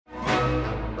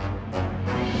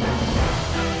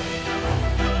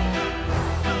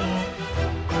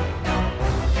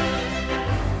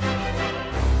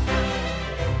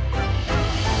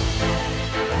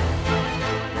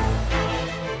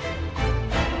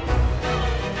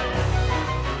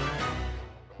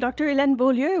Dr. Hélène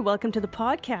Beaulieu, welcome to the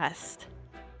podcast.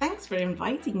 Thanks for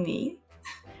inviting me.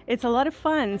 It's a lot of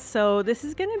fun. So, this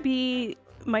is going to be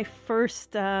my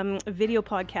first video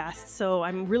podcast. So,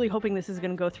 I'm really hoping this is going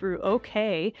to go through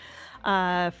okay.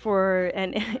 And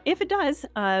if it does,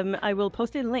 I will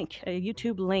post a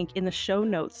YouTube link in the show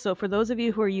notes. So, for those of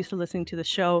you who are used to listening to the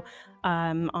show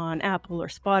on Apple or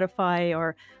Spotify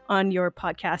or on your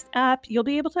podcast app, you'll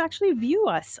be able to actually view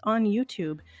us on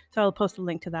YouTube. So, I'll post a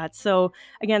link to that. So,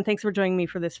 again, thanks for joining me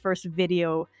for this first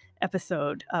video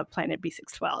episode of Planet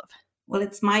B612. Well,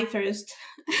 it's my first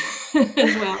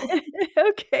as well.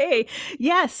 Okay.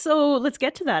 Yeah. So let's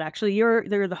get to that. Actually, you're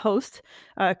the host,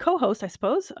 co-host, I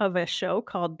suppose, of a show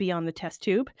called Beyond the Test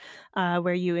Tube,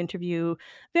 where you interview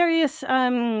various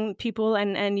people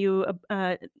and you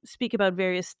speak about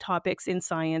various topics in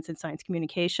science and science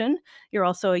communication. You're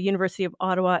also a University of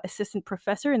Ottawa assistant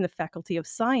professor in the Faculty of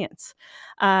Science.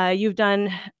 You've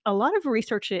done a lot of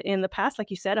research in the past,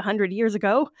 like you said, 100 years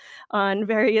ago, on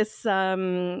various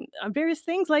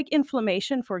things like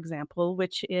inflammation, for example,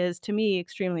 which is to me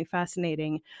extremely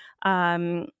fascinating.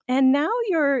 And now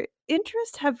your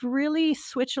interests have really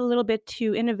switched a little bit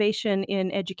to innovation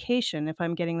in education, if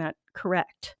I'm getting that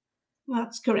correct.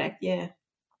 That's correct, yeah.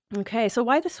 Okay, so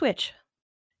why the switch?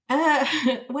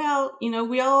 Well,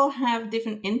 we all have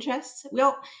different interests.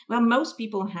 Most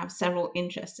people have several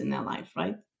interests in their life,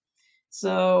 right?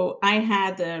 So I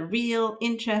had a real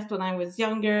interest when I was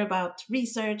younger about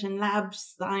research and lab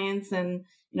science. And,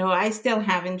 I still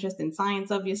have interest in science,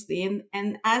 obviously.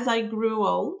 And as I grew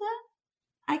older,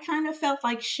 I kind of felt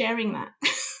like sharing that.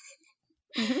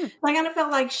 Mm-hmm. I kind of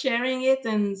felt like sharing it.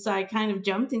 And so I kind of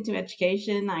jumped into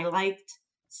education. I liked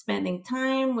spending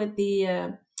time with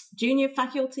the junior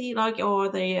faculty, or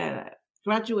the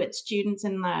graduate students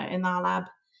in our lab.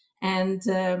 And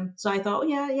so I thought,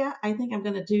 I think I'm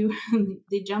going to do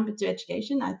the jump into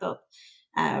education. I thought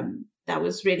that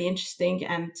was really interesting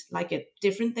and like a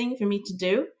different thing for me to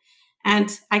do. And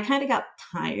I kind of got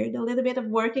tired a little bit of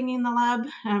working in the lab.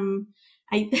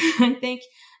 I think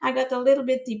I got a little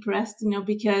bit depressed,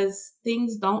 because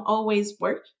things don't always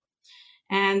work.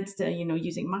 And,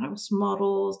 using mouse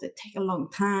models that take a long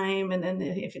time. And then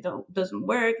if it doesn't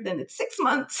work, then it's 6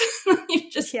 months. You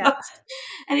just lost.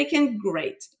 And it can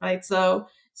great, right? So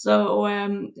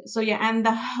yeah. And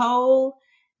the whole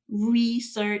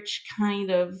research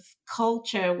kind of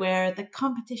culture where the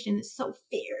competition is so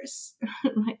fierce,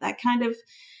 right? That kind of,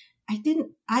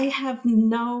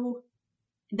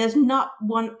 there's not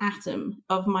one atom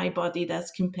of my body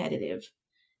that's competitive.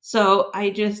 So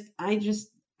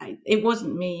it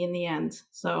wasn't me in the end.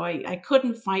 So I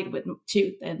couldn't fight with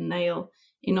tooth and nail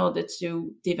in order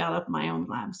to develop my own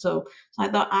lab. So I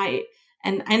thought I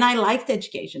liked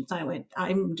education. So I went,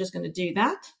 I'm just going to do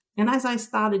that. And as I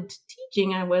started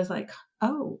teaching, I was like,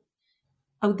 oh,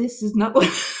 this is not what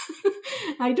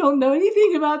I don't know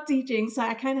anything about teaching. So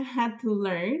I kind of had to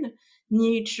learn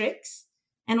new tricks.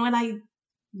 And when I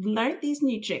learned these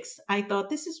new tricks, I thought,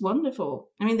 this is wonderful.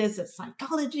 I mean, there's a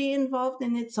psychology involved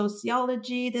in it,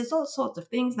 sociology, there's all sorts of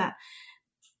things that,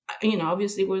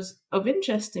 obviously was of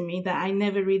interest to me that I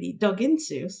never really dug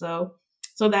into. So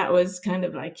that was kind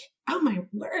of like, oh my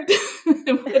word,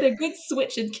 what a good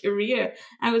switch in career.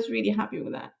 I was really happy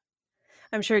with that.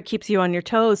 I'm sure it keeps you on your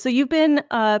toes. So you've been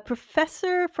a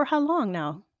professor for how long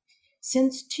now?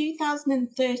 Since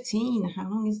 2013.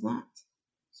 How long is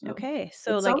that? Okay,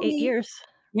 so like 8 years.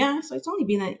 Yeah, so it's only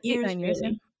been 8 years, 9 years,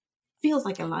 really. Feels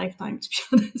like a lifetime, to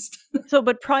be honest. So,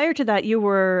 but prior to that, you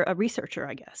were a researcher,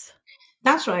 I guess.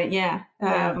 That's right, yeah.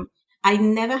 I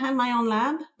never had my own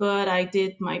lab, but I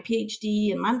did my PhD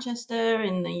in Manchester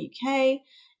in the UK.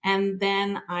 And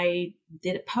then I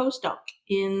did a postdoc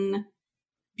in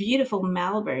beautiful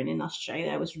Melbourne in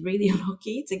Australia. I was really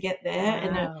lucky to get there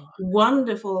in a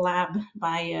wonderful lab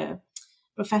by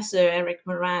Professor Eric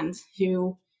Morand,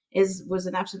 who was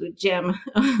an absolute gem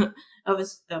of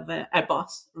a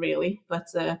boss, really. But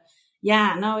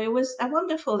it was a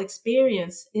wonderful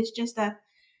experience. It's just that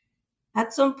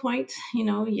at some point,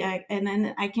 and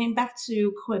then I came back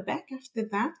to Quebec after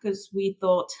that because we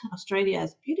thought Australia,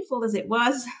 as beautiful as it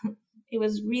was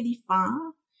really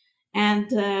far. And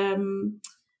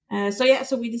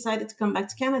so we decided to come back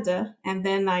to Canada. And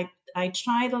then I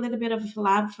tried a little bit of a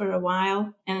lab for a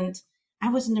while, and I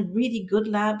was in a really good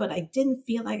lab, but I didn't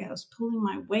feel like I was pulling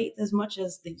my weight as much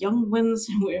as the young ones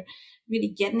who were really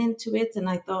getting into it. And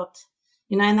I thought,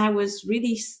 and I was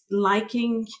really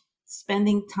liking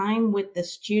spending time with the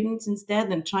students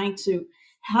instead and trying to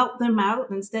help them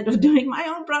out instead of doing my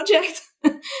own project.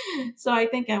 So I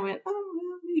think I went,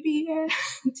 maybe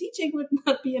teaching would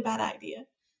not be a bad idea.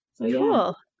 So yeah.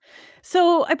 Cool.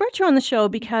 So I brought you on the show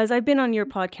because I've been on your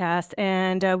podcast,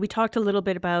 and we talked a little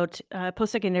bit about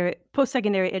post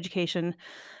secondary education,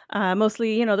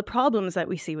 mostly the problems that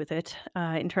we see with it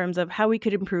in terms of how we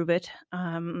could improve it.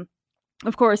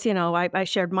 Of course, I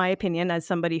shared my opinion as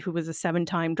somebody who was a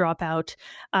seven-time dropout.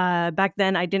 Back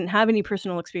then, I didn't have any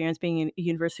personal experience being a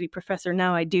university professor.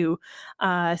 Now I do.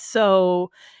 I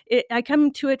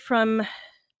come to it from.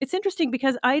 It's interesting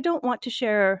because I don't want to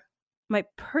share my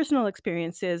personal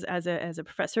experiences as a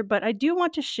professor, but I do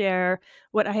want to share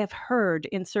what I have heard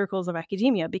in circles of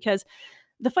academia, because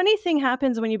the funny thing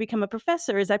happens when you become a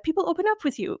professor is that people open up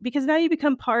with you because now you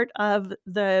become part of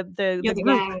the You're the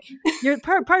group. gang. You're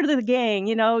part of the gang,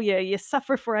 you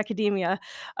suffer for academia,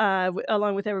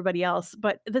 along with everybody else.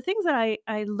 But the things that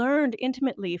I learned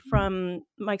intimately from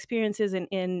my experiences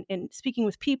in speaking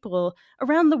with people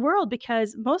around the world,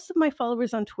 because most of my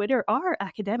followers on Twitter are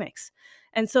academics.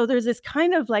 And so there's this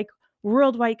kind of like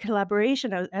worldwide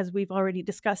collaboration, as we've already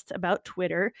discussed about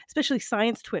Twitter, especially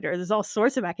science Twitter. There's all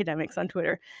sorts of academics on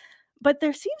Twitter. But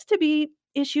there seems to be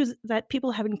issues that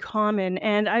people have in common,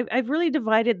 and I've really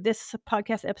divided this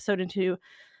podcast episode into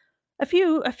a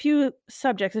few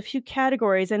subjects, a few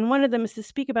categories, and one of them is to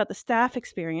speak about the staff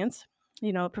experience,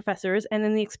 professors, and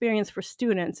then the experience for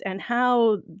students and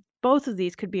how both of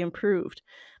these could be improved.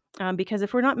 Because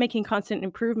if we're not making constant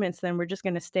improvements, then we're just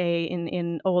going to stay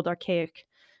in old, archaic,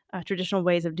 traditional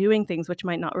ways of doing things, which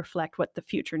might not reflect what the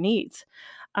future needs.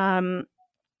 Um,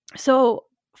 so,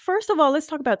 first of all, let's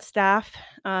talk about staff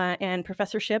and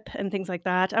professorship and things like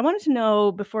that. I wanted to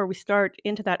know before we start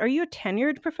into that, are you a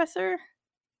tenured professor?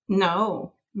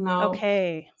 No, no.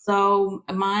 Okay. So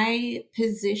my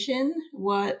position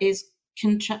is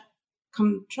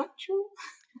contractual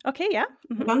Okay. Yeah.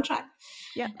 contract,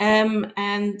 Yeah.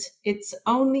 and it's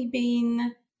only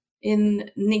been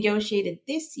negotiated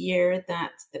this year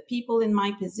that the people in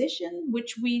my position,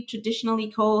 which we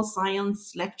traditionally call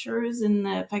science lecturers in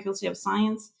the Faculty of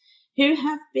Science, who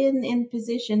have been in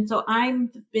position. So I've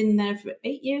been there for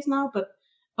 8 years now, but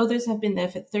others have been there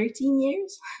for 13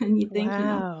 years. And you think,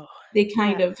 Wow. they Yeah.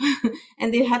 kind of,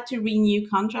 and they had to renew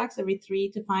contracts every 3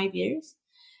 to 5 years,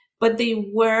 but they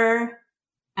were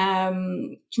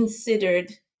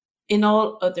considered in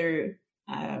all other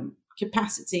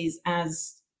capacities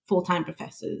as full-time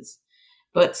professors.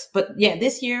 But yeah,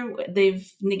 this year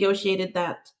they've negotiated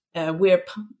that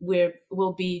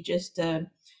we'll be just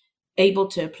able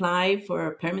to apply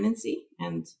for permanency,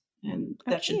 and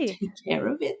that should Okay. take care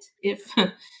of it if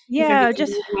if Yeah. everything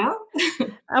Just goes well.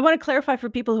 I want to clarify for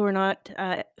people who are not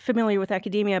familiar with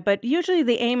academia, but usually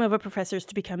the aim of a professor is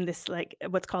to become this, like,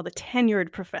 what's called a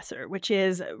tenured professor, which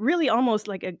is really almost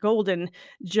like a golden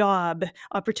job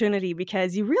opportunity,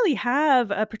 because you really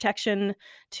have a protection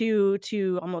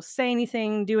to almost say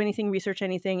anything, do anything, research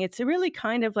anything. It's really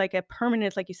kind of like a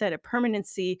permanent, like you said, a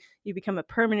permanency. You become a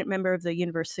permanent member of the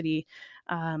university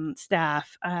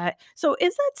staff. So,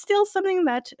 is that still something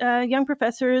that young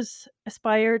professors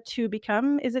aspire to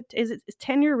become? Is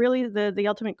tenure really the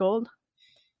ultimate goal?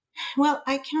 Well,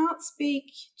 I can't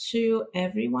speak to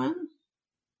everyone,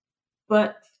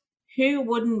 but who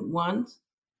wouldn't want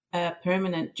a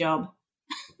permanent job,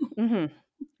 Hmm.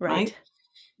 Right. right?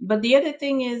 But the other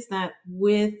thing is that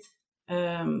with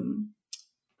um,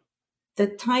 the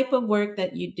type of work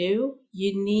that you do,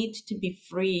 you need to be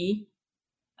free,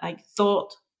 like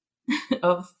thought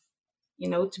of,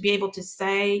 to be able to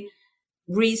say,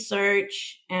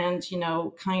 research, and,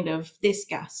 kind of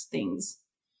discuss things.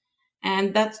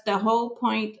 And that's the whole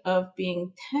point of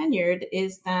being tenured,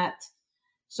 is that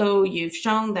so you've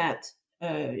shown that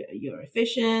you're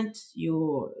efficient,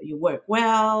 you work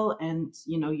well, and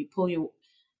you pull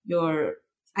your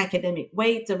academic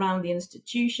weight around the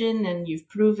institution, and you've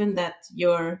proven that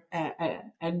you're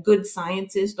a good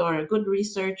scientist or a good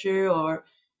researcher or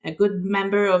a good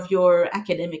member of your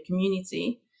academic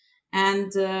community,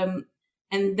 and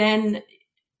then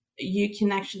you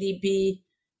can actually be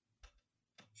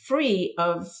free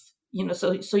of,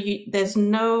 so you there's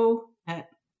no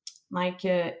like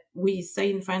we say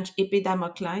in French, épée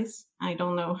Damoclès. I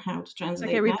don't know how to Like a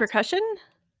translate that. repercussion?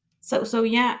 So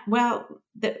yeah, well,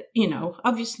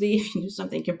 obviously, if you do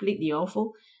something completely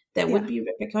awful, there Yeah. would be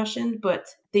repercussion, but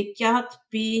they can't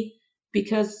be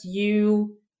because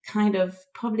you kind of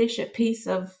publish a piece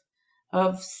of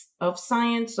of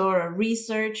science or a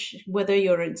research, whether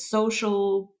you're in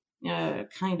social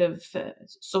kind of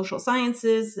social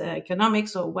sciences,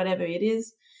 economics, or whatever it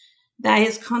is, that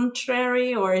is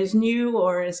contrary or is new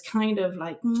or is kind of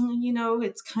like,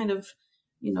 it's kind of,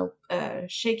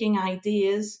 shaking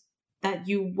ideas, that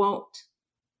you won't.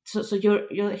 So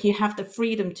you have the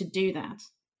freedom to do that.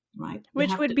 right? You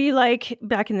Which have would to, be like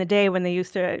back in the day when they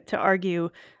used to argue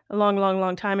a long, long,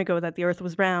 long time ago that the earth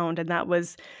was round, and that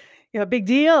was, a big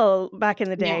deal back in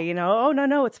the yeah. day, "Oh, no,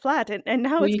 no, it's flat," and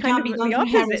now Well, it's you kind can't of be done the for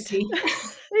opposite. heresy.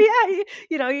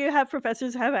 Yeah, you have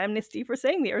professors have amnesty for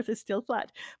saying the earth is still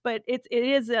flat, but it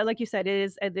is, like you said, it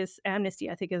is, this amnesty,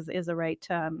 I think, is the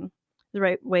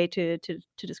right way to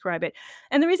describe it,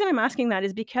 and the reason I'm asking that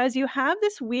is because you have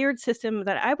this weird system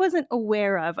that I wasn't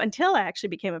aware of until I actually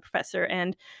became a professor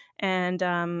and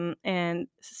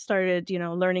started,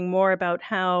 learning more about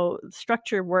how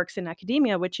structure works in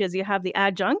academia, which is you have the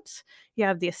adjuncts, you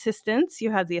have the assistants, you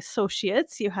have the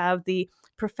associates, you have the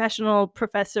professional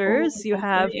Full professors, you professor,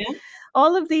 have yeah.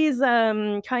 all of these,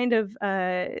 kind of,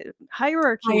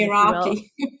 hierarchies, if you will.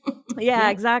 Hierarchy. Yeah,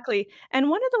 Yeah. exactly, and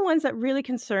one of the ones that really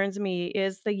concerns me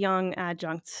is the young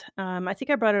adjuncts. I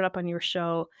think I brought it up on your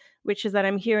show, which is that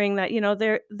I'm hearing that,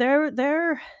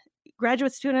 they're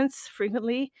graduate students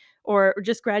frequently or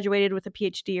just graduated with a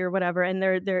PhD or whatever, and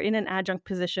they're in an adjunct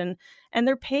position, and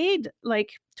they're paid,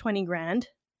 like, 20 grand.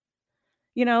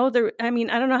 They're I mean,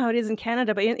 I don't know how it is in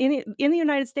Canada, but in the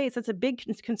United States, that's a big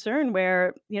concern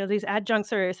where, these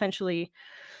adjuncts are essentially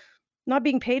not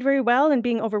being paid very well and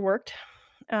being overworked,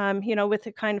 with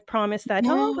the kind of promise that,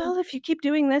 "Oh, Yeah. well, if you keep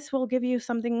doing this, we'll give you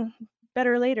something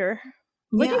better later."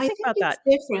 What do Yeah, you I think think about it's that?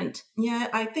 different. Yeah,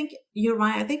 I think you're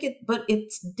right. I think but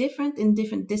it's different in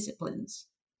different disciplines.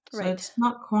 So Right. it's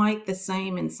not quite the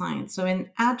same in science. So in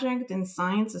adjunct in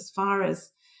science, as far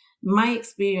as my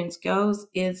experience goes,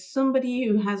 is somebody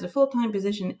who has a full-time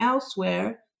position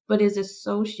elsewhere, but is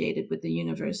associated with the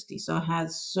university. So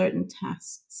has certain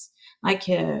tasks, like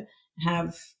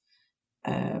have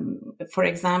for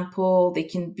example, they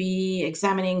can be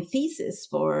examining thesis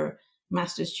for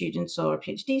master's students or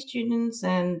PhD students,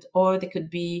 and or they could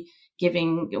be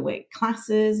giving away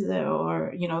classes,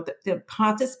 or they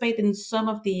participate in some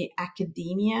of the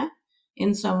academia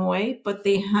in some way, but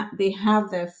they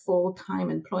have their full time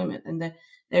employment, and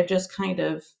they're just kind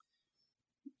of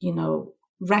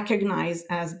recognized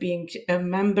as being a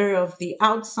member of the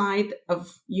outside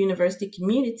of university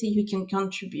community who can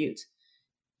contribute,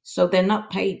 so they're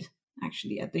not paid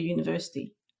actually at the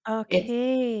university. It's Okay,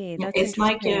 yeah, that's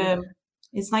interesting.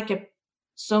 it's like a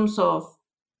some sort of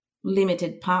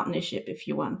limited partnership, if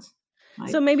you want,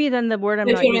 right? So maybe then the word I'm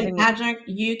If not you're an using. adjunct,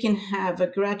 you can have a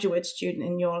graduate student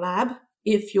in your lab.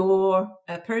 If you're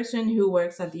a person who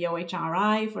works at the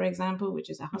OHRI, for example, which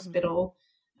is a Mhm. hospital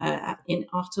in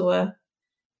Ottawa,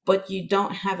 but you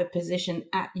don't have a position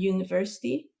at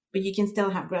university, but you can still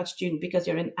have grad student because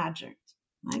you're an adjunct,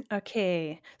 right?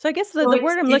 Okay. So I guess the So the it's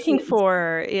word I'm looking different.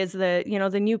 for is the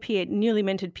newly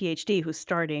minted PhD who's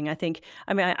starting. I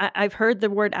mean, I've heard the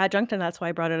word adjunct, and that's why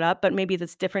I brought it up, but maybe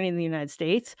that's different in the United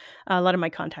States. A lot of my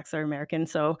contacts are American,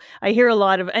 so I hear a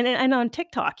lot of and on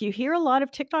TikTok, you hear a lot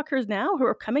of TikTokers now who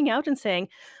are coming out and saying,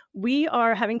 "We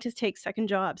are having to take second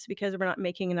jobs because we're not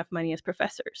making enough money as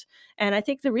professors." And I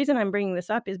think the reason I'm bringing this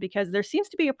up is because there seems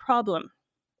to be a problem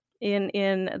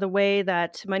in the way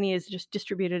that money is just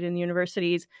distributed in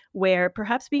universities, where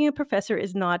perhaps being a professor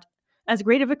is not as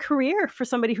great of a career for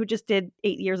somebody who just did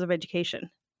 8 years of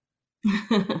education.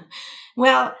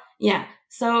 Well, yeah,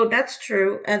 so that's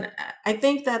true. And I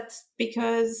think that's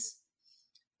because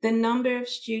the number of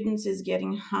students is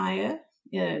getting higher.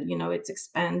 It's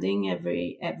expanding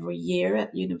every year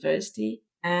at university,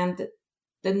 and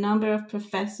the number of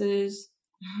professors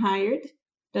hired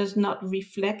does not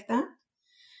reflect that.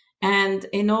 And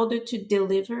in order to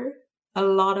deliver a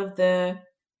lot of the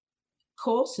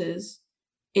courses,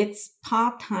 it's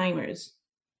part timers.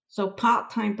 So part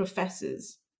time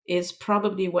professors is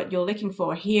probably what you're looking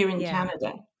for here in Yeah,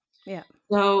 Canada. yeah.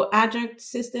 So adjunct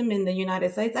system in the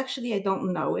United States, actually, I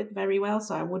don't know it very well,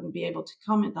 so I wouldn't be able to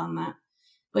comment on that.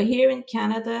 But here in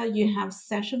Canada, you have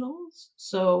sessionals.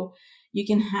 So you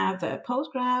can have a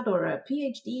postgrad or a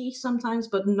PhD sometimes,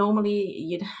 but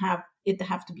normally it'd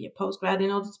have to be a postgrad in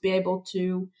order to be able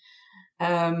to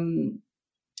um,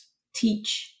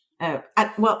 teach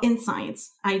well, in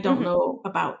science. I don't Mhm. know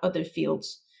about other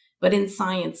fields, but in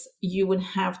science you would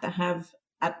have to have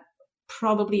a,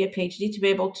 probably a PhD to be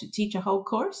able to teach a whole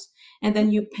course, and Mhm.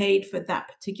 then you paid for that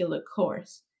particular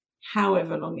course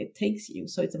however long it takes you,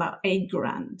 so it's about 8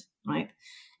 grand, right?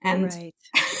 And Right.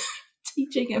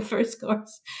 teaching a first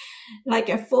course, like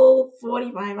a full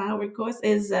 45-hour course,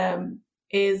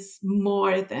 is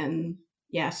more than,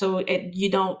 yeah, so you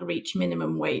don't reach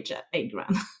minimum wage at 8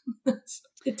 grand. So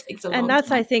it takes a And long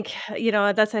that's, I time. think,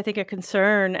 that's, I think, a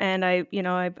concern, and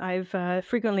I've,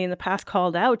 frequently in the past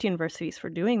called out universities for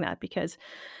doing that because,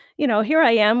 here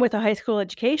I am with a high school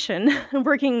education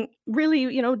working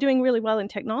really, doing really well in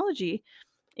technology,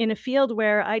 in a field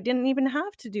where I didn't even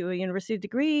have to do a university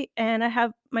degree, and I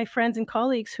have my friends and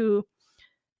colleagues who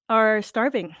are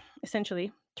starving,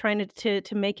 essentially, trying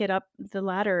to make it up the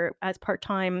ladder as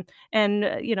part-time, and,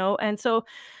 and so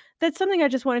that's something I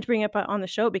just wanted to bring up on the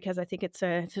show because I think it's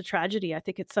a tragedy. I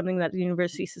think it's something that the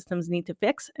university systems need to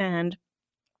fix, and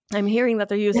I'm hearing that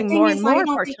they're The using thing more is, and I more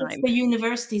don't think it's part-time. the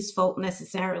university's fault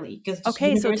necessarily, because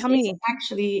Okay, so tell universities me.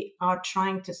 actually are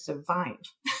trying to survive.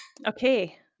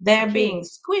 Okay, They're okay, being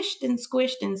squished and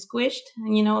squished and squished.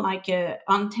 And, like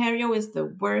Ontario is the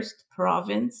worst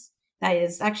province that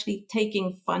is actually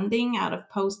taking funding out of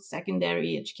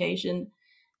post-secondary education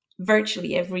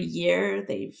virtually every year.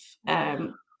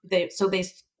 They're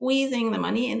squeezing the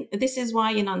money, and this is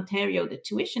why in Ontario the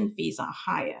tuition fees are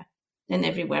higher than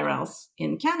everywhere else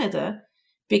in Canada,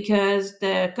 because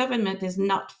the government is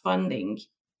not funding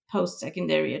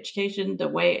post-secondary education the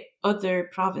way other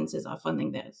provinces are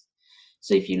funding theirs.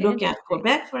 So if you look at interesting.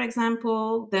 Quebec, for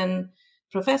example, then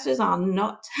professors are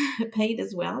not paid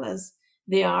as well as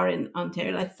they are in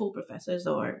Ontario, like full professors,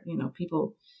 or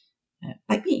people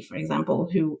like me, for example,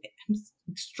 who am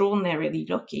extraordinarily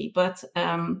lucky. But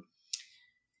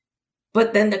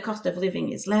then the cost of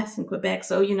living is less in Quebec,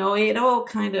 so it all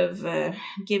kind of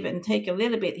give and take a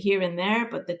little bit here and there.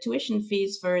 But the tuition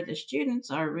fees for the students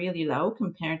are really low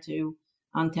compared to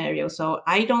Ontario. So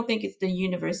I don't think it's the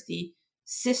university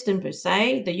system per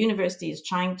se. The university is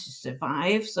trying to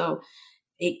survive, so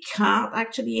it can't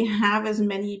actually have as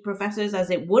many professors as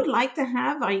it would like to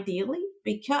have, ideally,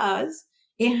 because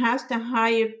it has to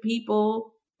hire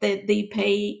people that they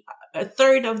pay a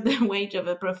third of the wage of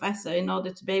a professor in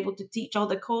order to be able to teach all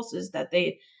the courses that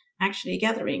they actually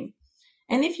gathering.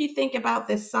 And if you think about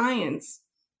the science,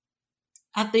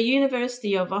 at the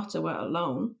University of Ottawa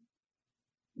alone,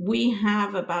 we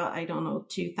have about, I don't know,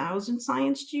 2,000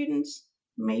 science students,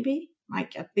 maybe,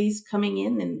 like at least coming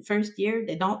in first year.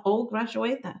 They don't all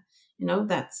graduate.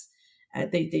 That's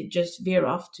they just veer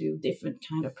off to different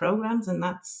kind of programs, and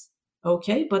that's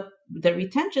okay. But the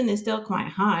retention is still quite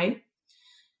high.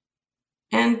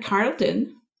 And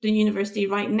Carleton, the university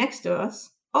right next to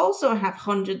us, also have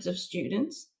hundreds of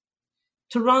students.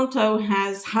 Toronto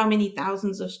has how many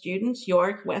thousands of students?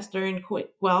 York, Western,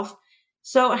 Guelph.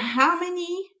 So how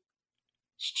many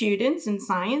students in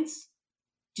science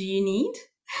do you need?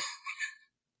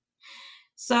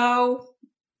 So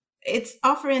it's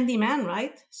offer and demand,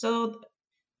 right? So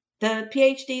the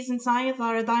PhDs in science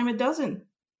are a dime a dozen.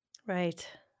 Right.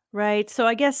 Right. So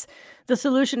I guess the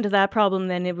solution to that problem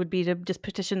then it would be to just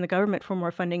petition the government for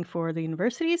more funding for the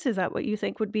universities. Is that what you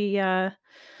think would be There's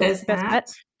best that.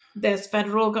 bet? There's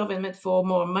federal government for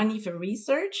more money for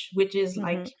research, which is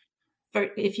like,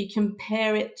 Mhm. if you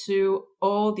compare it to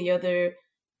all the other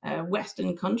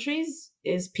Western countries,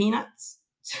 is peanuts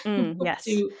Yes.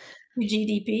 to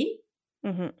GDP.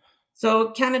 Mhm.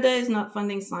 So Canada is not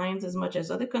funding science as much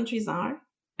as other countries are,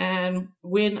 and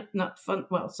we're not fund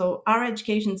well. So our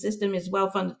education system is well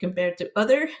funded compared to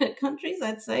other countries,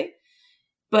 I'd say,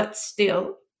 but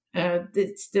still,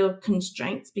 it's still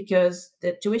constraints because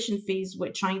the tuition fees,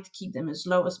 we're trying to keep them as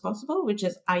low as possible, which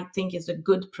is, I think, is a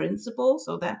good principle,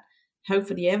 so that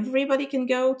hopefully everybody can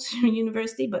go to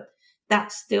university. But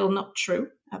that's still not true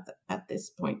at this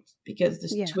point, because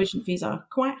the Yeah. tuition fees are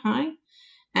quite high.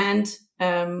 And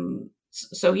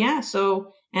so yeah,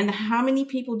 so, and how many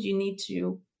people do you need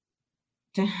to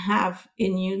have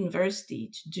in university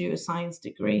to do a science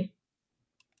degree?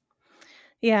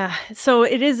 Yeah, so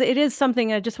it is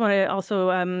something I just wanna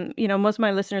also, most of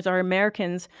my listeners are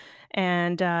Americans,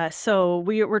 and, so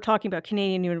we're talking about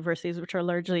Canadian universities, which are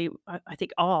largely, I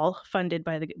think all funded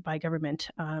by government.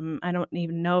 I don't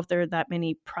even know if there are that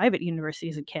many private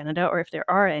universities in Canada or if there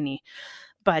are any.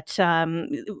 But,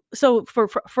 so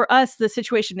for us, the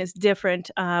situation is different,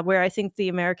 where I think the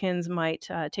Americans might,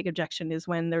 take objection is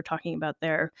when they're talking about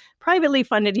their privately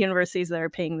funded universities that are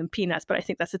paying them peanuts, but I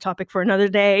think that's a topic for another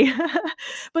day.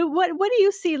 But what do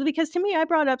you see? Because to me, I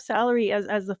brought up salary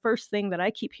as the first thing that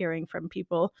I keep hearing from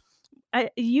people.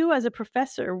 You as a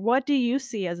professor, what do you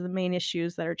see as the main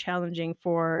issues that are challenging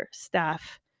for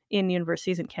staff in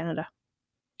universities in Canada?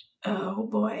 Oh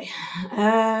boy.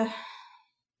 Uh,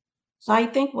 so I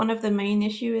think one of the main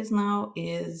issues now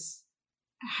is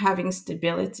having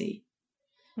stability.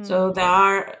 Mm, So there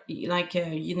are like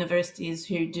universities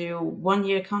who do 1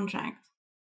 year contract.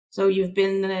 So you've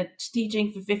been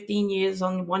teaching for 15 years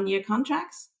on 1 year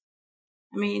contracts.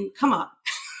 I mean, come on,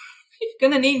 you're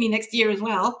gonna need me next year as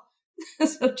well.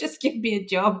 So just give me a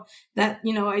job that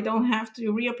I don't have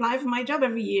to reapply for my job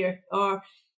every year, or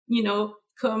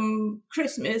come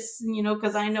Christmas,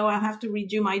 because I know I have to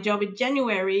redo my job in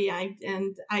January.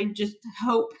 I just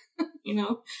hope,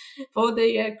 for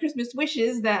the Christmas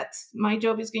wishes that my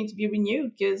job is going to be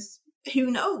renewed, because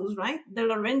who knows, right? The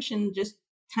Laurentian just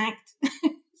tanked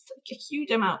it's like a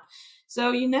huge amount.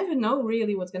 So you never know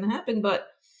really what's going to happen. But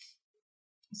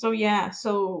so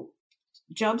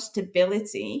job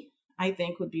stability, I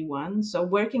think, would be one. So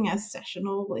working as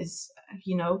sessional is,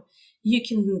 you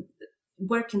can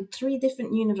work in 3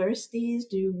 different universities,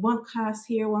 do one class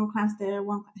here, one class there,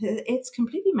 it's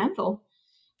completely mental.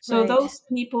 So Right. those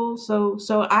people,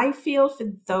 so I feel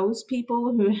for those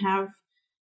people who have,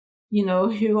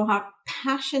 who are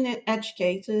passionate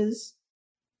educators,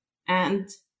 and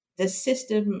the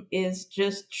system is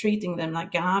just treating them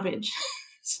like garbage.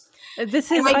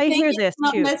 This And is I I think hear it's this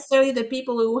not too. necessarily the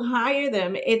people who hire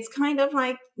them. It's kind of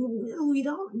like, we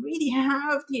don't really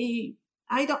have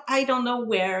I don't know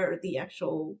where the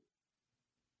actual,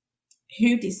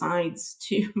 who decides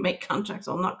to make contracts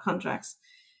or not contracts.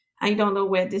 I don't know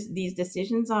where these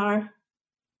decisions are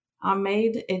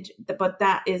made. But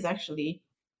that is actually,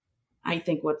 I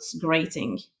think, what's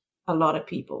grating a lot of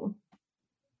people.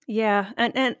 Yeah,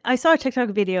 and I saw a TikTok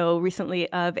video recently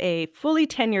of a fully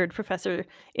tenured professor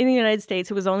in the United States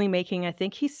who was only making, I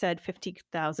think he said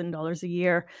 $50,000 a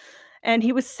year, and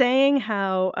he was saying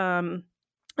how,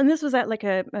 and this was at like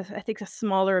I think a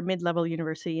smaller mid-level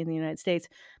university in the United States,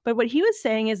 but what he was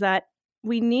saying is that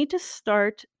we need to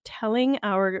start telling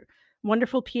our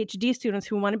wonderful PhD students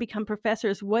who wanna become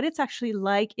professors what it's actually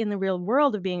like in the real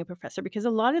world of being a professor, because a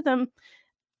lot of them,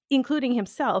 including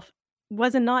himself,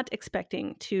 was not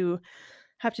expecting to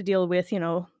have to deal with,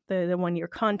 the one-year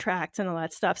contracts and all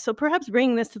that stuff. So perhaps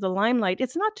bringing this to the limelight,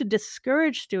 it's not to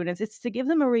discourage students, it's to give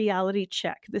them a reality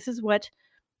check. This is what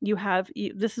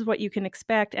this is what you can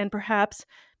expect, and perhaps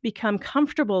become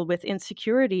comfortable with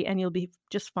insecurity, and you'll be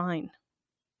just fine.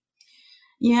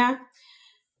 Yeah.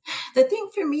 The thing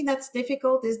for me that's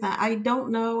difficult is that I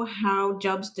don't know how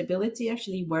job stability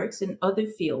actually works in other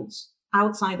fields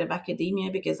outside of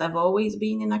academia, because I've always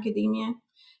been in academia.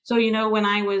 So, when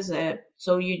I was,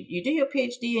 so you do your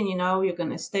PhD, and you're going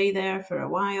to stay there for a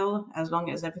while as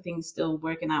long as everything's still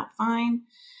working out fine.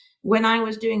 When I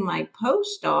was doing my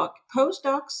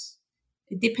postdocs,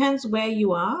 it depends where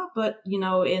you are, but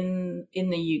in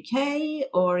the UK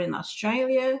or in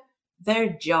Australia,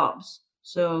 they're jobs.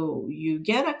 So you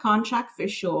get a contract for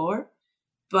sure,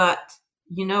 but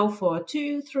for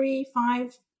 2, 3,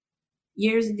 5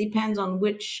 years, it depends on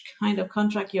which kind of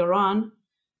contract you're on.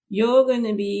 You're going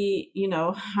to be,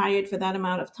 hired for that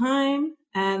amount of time.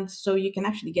 And so you can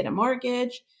actually get a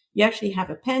mortgage. You actually have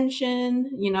a pension.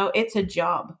 It's a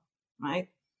job, right?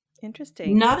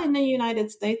 Interesting. Not in the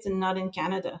United States and not in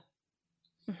Canada.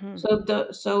 Mhm.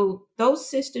 So those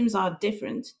systems are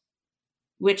different,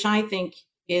 which I think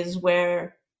is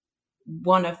where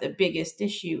one of the biggest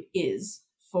issue is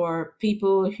for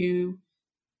people who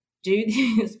do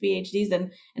these PhDs,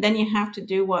 and then you have to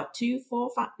do what, 2,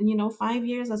 4, 5, 5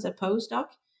 years as a postdoc,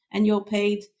 and you're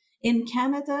paid in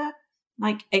Canada.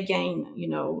 Like, again,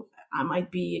 I might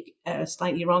be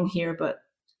slightly wrong here, but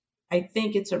I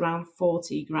think it's around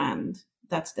 40 grand.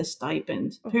 That's the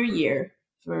stipend per Oof. year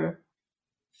for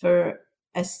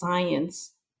a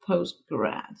science post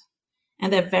grad.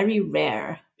 And they're very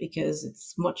rare because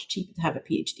it's much cheaper to have a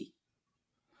PhD.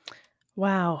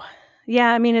 Wow.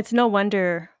 Yeah, I mean, it's no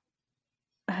wonder.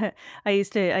 I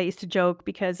used to joke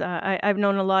because, I've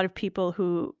known a lot of people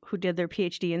who did their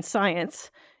PhD in science,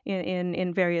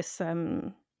 in various,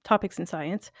 topics in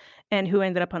science, and who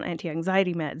ended up on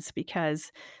anti-anxiety meds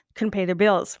because couldn't pay their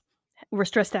bills, were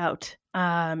stressed out,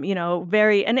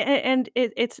 very, and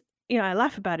it's, I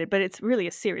laugh about it, but it's really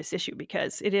a serious issue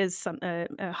because it is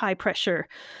a high pressure,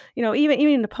 even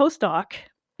in the postdoc,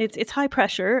 it's high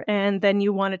pressure, and then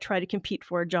you wanna try to compete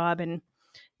for a job and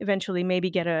eventually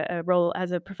maybe get a role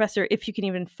as a professor if you can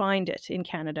even find it in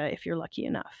Canada if you're lucky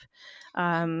enough.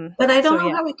 But I So don't know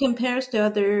yeah. how it compares to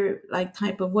other like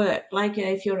type of work. Like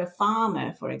if you're a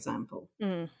farmer, for example,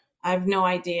 Mm. I have no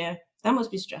idea. That must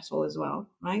be stressful as well,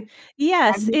 right?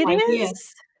 I have Yes, no it idea.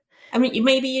 is. I mean,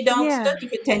 maybe you don't Yeah. study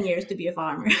for 10 years to be a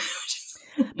farmer.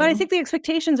 But you I know. think the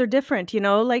expectations are different,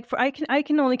 like I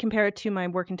can only compare it to my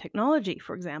work in technology,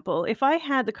 for example. If I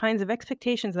had the kinds of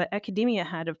expectations that academia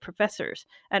had of professors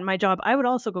at my job, I would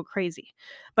also go crazy.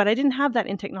 But I didn't have that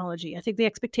in technology. I think the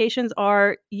expectations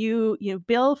are you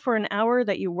bill for an hour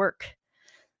that you work.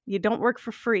 You don't work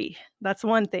for free. That's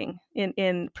one thing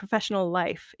in professional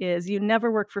life is you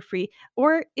never work for free,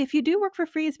 or if you do work for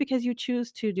free, it's because you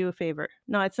choose to do a favor.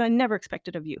 No, it's never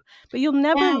expected of you. But you'll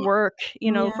never Yeah, work,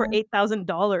 for yeah.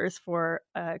 $8,000 for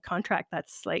a contract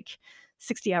that's like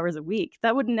 60 hours a week.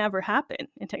 That would never happen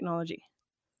in technology.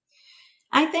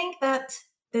 I think that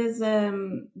there's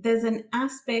an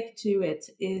aspect to it,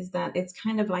 is that it's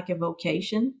kind of like a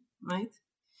vocation, right?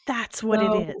 That's what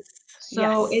it is. So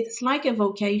Yes. it's like a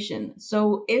vocation.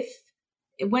 So if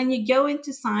when you go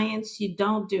into science, you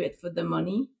don't do it for the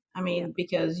money. I Yeah. mean,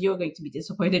 because you're going to be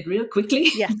disappointed real quickly.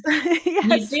 Yes. You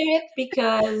Yes. do it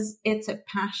because it's a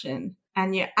passion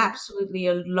and you Yeah. absolutely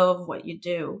love what you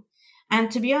do. And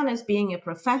to be honest, being a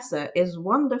professor is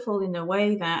wonderful in a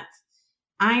way that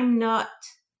I'm not,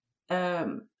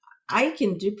 um, I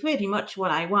can do pretty much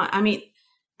what I want. I mean,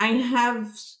 I have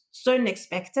certain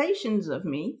expectations of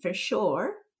me for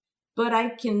sure, but I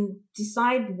can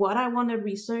decide what I want to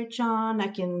research on. I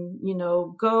can,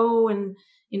 go and,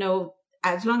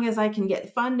 as long as I can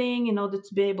get funding in order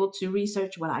to be able to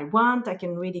research what I want, I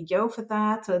can really go for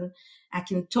that. And I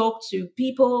can talk to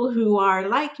people who are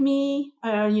like me,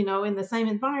 in the same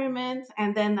environment.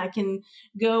 And then I can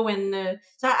go and,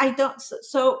 so I don't,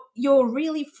 so you're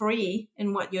really free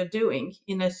in what you're doing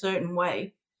in a certain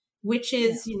way, which Yeah.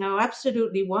 is,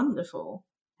 absolutely wonderful.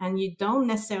 And you don't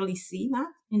necessarily see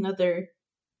that in other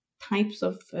types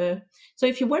of so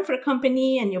if you work for a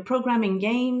company and you're programming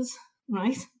games,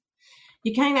 right,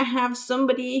 you kind of have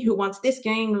somebody who wants this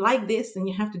game like this and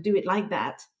you have to do it like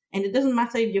that. And it doesn't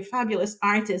matter if you're fabulous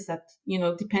artists, that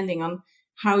depending on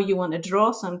how you want to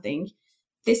draw something,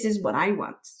 this is what I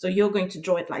want, so you're going to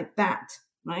draw it like that,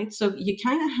 right? So you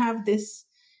kind of have this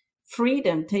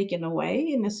freedom taken away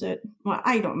in a certain, well,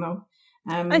 I don't know.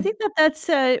 I um think that that's,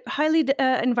 highly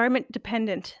environment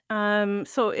dependent.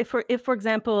 So if, for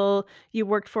example, you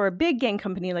worked for a big game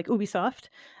company like Ubisoft,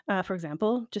 for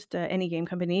example, just any game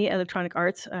company, Electronic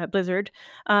Arts, Blizzard,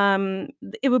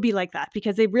 it would be like that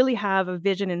because they really have a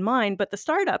vision in mind, but the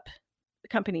startup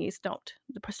companies don't.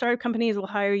 The startup companies will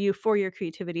hire you for your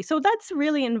creativity. So that's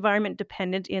really environment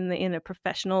dependent in a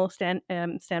professional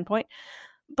standpoint.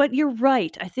 But you're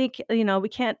right. I think, we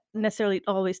can't necessarily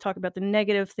always talk about the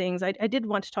negative things. I did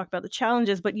want to talk about the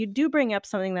challenges, but you do bring up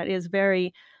something that is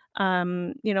very,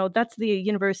 that's the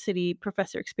university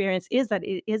professor experience, is that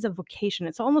it is a vocation.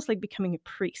 It's almost like becoming a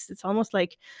priest. It's almost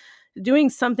like doing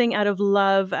something out of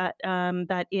love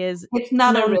that is it's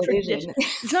not a non-tradition. religion.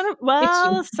 It's not a It's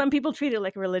well, some people treat it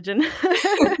like a religion.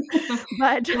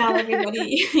 But well, everybody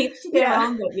eats their yeah.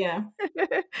 own, but yeah.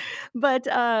 But,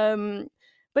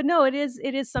 but no, it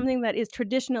is something that is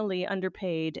traditionally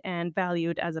underpaid and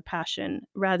valued as a passion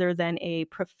rather than a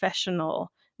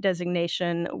professional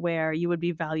designation where you would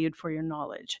be valued for your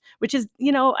knowledge, which is,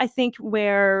 I think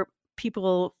where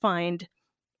people find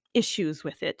issues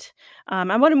with it.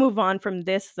 I wanna move on from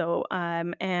this though,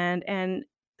 and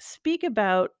speak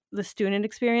about the student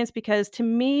experience because to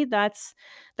me that's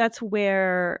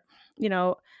where, you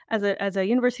know, as a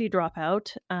university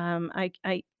dropout,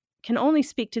 I can only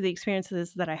speak to the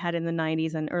experiences that I had in the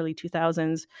 '90s and early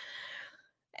 2000s.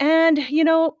 And,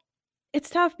 it's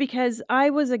tough because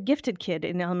I was a gifted kid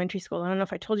in elementary school. I don't know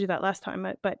if I told you that last time,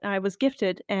 but I was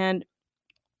gifted, and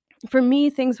for me,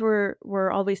 things were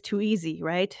always too easy,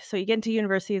 right? So you get into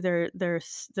university, they're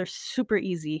super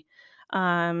easy,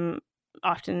 um,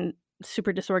 often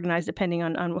super disorganized depending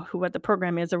on who what the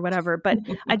program is or whatever. But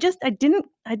I didn't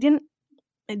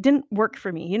it didn't work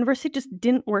for me. University just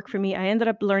didn't work for me. I ended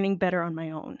up learning better on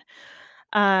my own.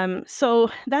 So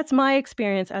that's my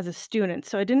experience as a student.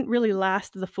 So I didn't really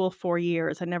last the full 4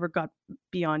 years. I never got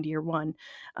beyond year one.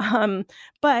 Um,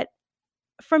 but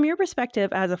from your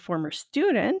perspective as a former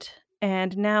student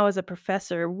and now as a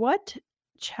professor, what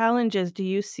challenges do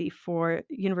you see for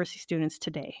university students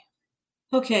today?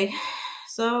 Okay.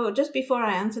 So just before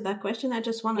I answer that question, I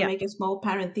just want to Yeah. make a small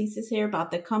parenthesis here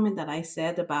about the comment that I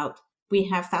said about we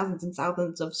have thousands and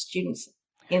thousands of students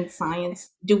in science.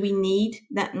 Do we need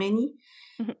that many?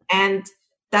 Mhm. And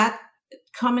that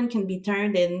comment can be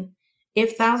turned in,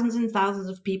 if thousands and thousands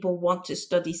of people want to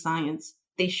study science,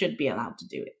 they should be allowed to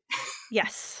do it.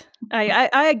 Yes.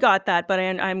 I got that, but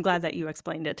I'm glad that you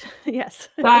explained it. Yes.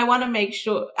 So I want to make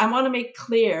sure, I want to make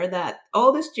clear that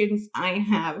all the students I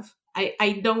have,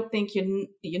 I don't think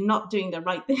you're not doing the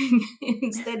right thing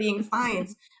in studying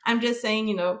science. I'm just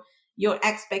saying, your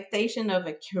expectation of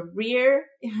a career,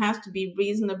 it has to be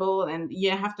reasonable and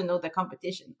you have to know the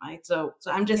competition, right? So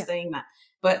I'm just Yeah. saying that.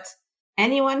 But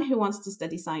anyone who wants to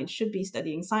study science should be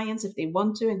studying science if they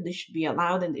want to, and they should be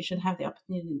allowed and they should have the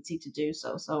opportunity to do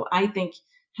so. So I think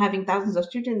having thousands of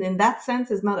students in that sense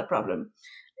is not a problem.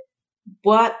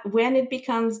 But when it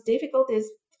becomes difficult is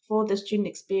for the student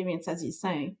experience, as you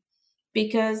say,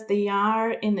 because they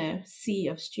are in a sea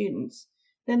of students,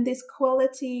 then this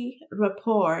quality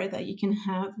rapport that you can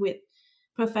have with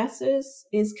professors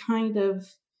is kind of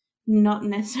not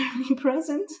necessarily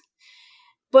present.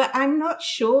 But I'm not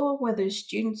sure whether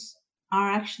students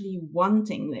are actually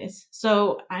wanting this.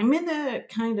 So I'm in a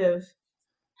kind of,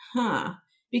 huh,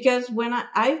 because when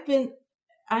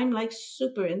I'm like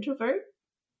super introvert.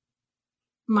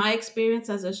 My experience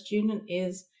as a student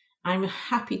is I'm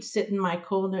happy to sit in my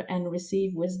corner and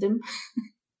receive wisdom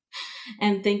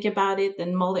and think about it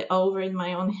and mull it over in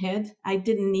my own head. I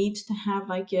didn't need to have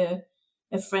like a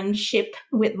friendship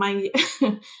with my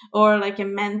or like a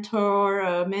mentor or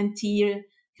a mentee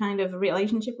kind of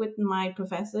relationship with my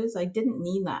professors. I didn't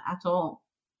need that at all.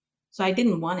 So I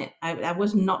didn't want it. I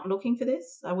was not looking for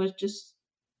this.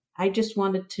 I just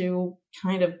wanted to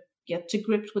kind of get to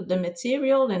grips with the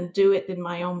material and do it in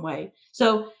my own way.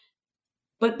 So,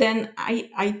 but then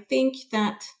I think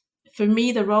that for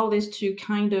me, the role is to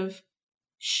kind of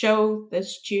show the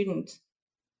student,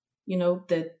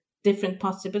 the different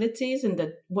possibilities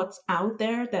and what's out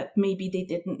there that maybe they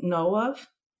didn't know of,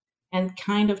 and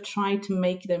kind of try to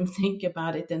make them think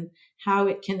about it and how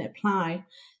it can apply.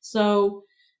 So,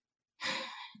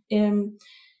 um,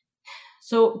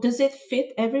 so does it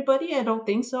fit everybody? I don't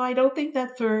think so. I don't think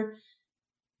that for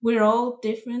we're all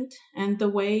different, and the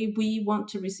way we want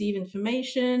to receive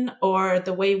information or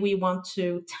the way we want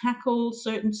to tackle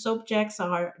certain subjects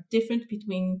are different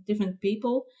between different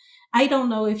people. I don't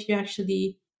know if you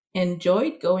actually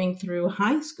enjoyed going through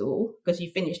high school because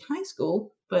you finished high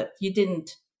school, but you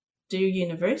didn't do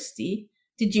university.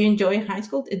 Did you enjoy high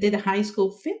school? Did a high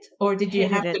school fit, or did you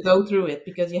Hated have it. to go through it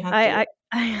because you had to?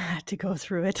 I had to go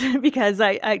through it because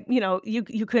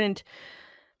you couldn't,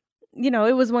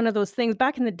 it was one of those things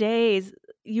back in the days,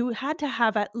 you had to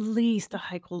have at least a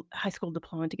high school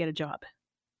diploma to get a job.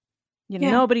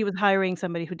 Yeah, Nobody was hiring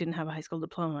somebody who didn't have a high school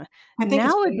diploma. I think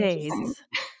it's pretty much the Nowadays,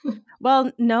 same.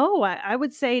 well, no, I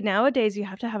would say nowadays you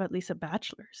have to have at least a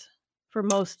bachelor's for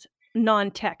most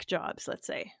non-tech jobs, let's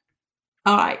say.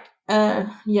 All right.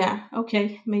 Yeah.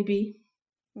 Okay. Maybe.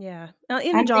 Yeah,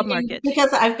 in the I'm job thinking market.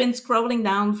 because I've been scrolling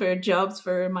down for jobs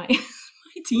for my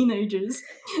my teenagers,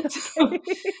 so, Okay.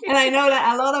 and I know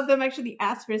that a lot of them actually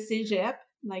ask for CEGEP,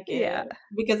 like Yeah.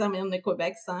 because I'm on the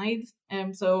Quebec side.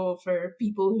 So for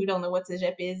people who don't know what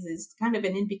CEGEP is kind of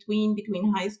an in between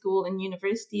high school and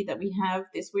university that we have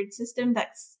this weird system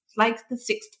that's like the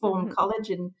sixth form Mhm. college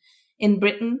in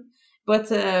Britain. But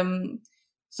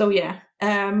so yeah,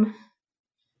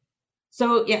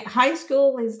 high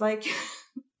school is like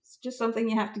it's just something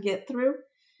you have to get through.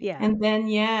 Yeah. And then,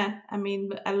 yeah, I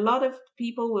mean, a lot of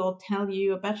people will tell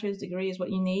you a bachelor's degree is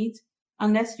what you need,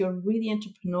 unless you're really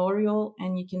entrepreneurial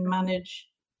and you can Mhm. manage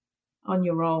on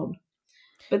your own.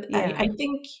 But Yeah.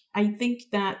 I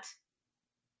think that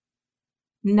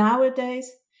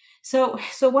nowadays, so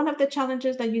one of the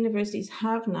challenges that universities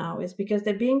have now is because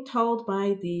they're being told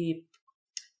by the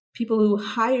people who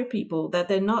hire people that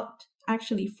they're not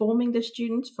actually forming the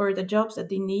students for the jobs that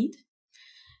they need.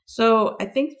 So I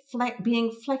think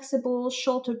being flexible,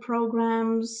 shorter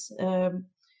programs,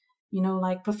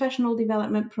 like professional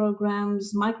development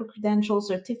programs, micro credential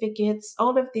certificates,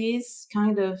 all of these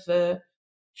kind of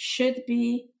should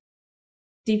be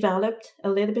developed a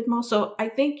little bit more. So I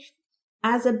think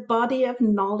as a body of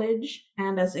knowledge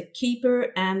and as a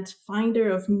keeper and finder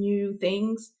of new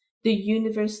things, the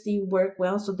university work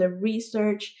well. So the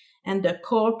research and the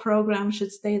core program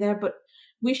should stay there. But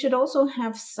we should also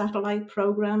have satellite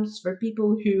programs for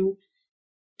people who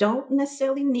don't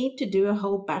necessarily need to do a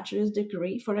whole bachelor's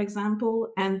degree, for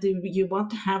example, and you want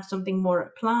to have something more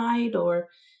applied or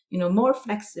more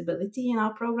flexibility in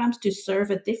our programs to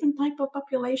serve a different type of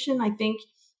population. I think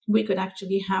we could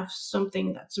actually have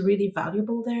something that's really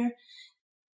valuable there,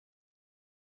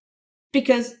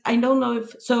 because I don't know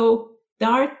if so there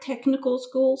are technical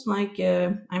schools like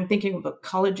I'm thinking of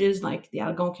colleges like the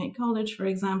Algonquin College, for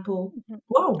example. Mhm.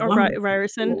 Wow, Or wonderful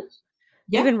Ryerson. schools.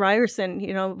 Yeah. Even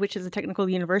Ryerson, which is a technical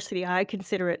university, I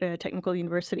consider it a technical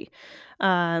university.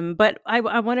 But I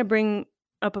wanna bring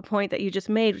up a point that you just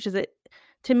made, which is that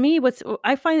to me,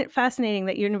 I find it fascinating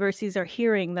that universities are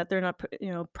hearing that they're not,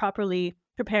 properly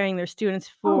preparing their students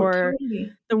Oh, for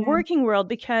totally. the Yeah. working world,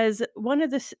 because one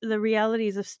of the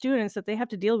realities of students that they have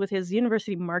to deal with is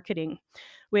university marketing,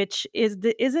 which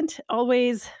isn't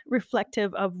always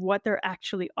reflective of what they're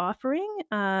actually offering.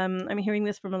 I'm hearing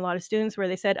this from a lot of students where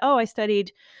they said, "Oh, I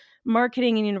studied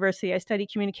marketing in university. I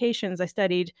studied communications. I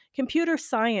studied computer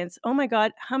science. Oh my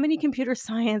god, how many computer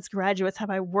science graduates have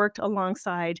I worked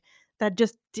alongside that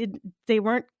just did they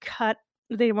weren't cut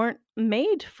they weren't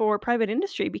made for private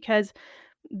industry because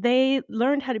they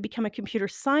learned how to become a computer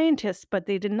scientist, but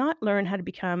they did not learn how to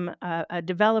become a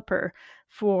developer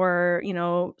for,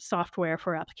 software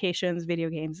for applications, video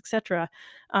games, etc.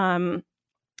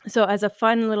 So as a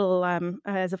fun little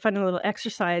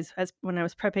exercise, as when I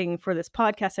was prepping for this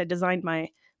podcast, I designed my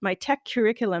tech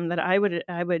curriculum that I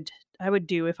would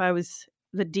do if I was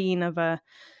the dean of a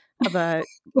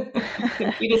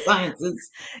Computer sciences.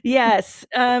 Yes.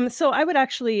 So I would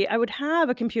have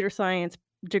a computer science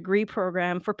degree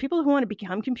program for people who want to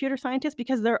become computer scientists,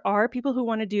 because there are people who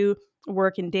want to do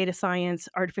work in data science,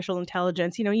 artificial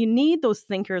intelligence. You need those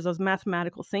thinkers, those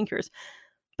mathematical thinkers.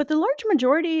 But the large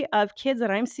majority of kids that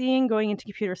I'm seeing going into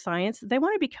computer science, they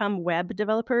want to become web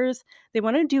developers. They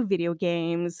want to do video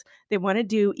games. They want to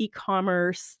do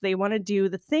e-commerce. They want to do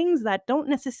the things that don't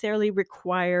necessarily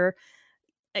require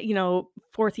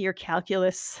fourth year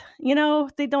calculus.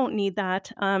 They don't need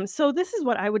that. So this is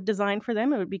what I would design for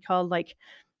them. It would be called, like,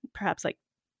 perhaps like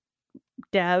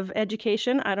dev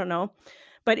education. I don't know.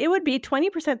 But it would be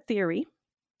 20% theory,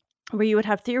 where you would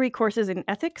have theory courses in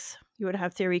ethics, you would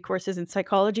have theory courses in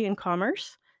psychology and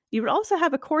commerce. You would also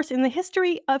have a course in the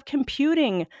history of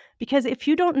computing, because if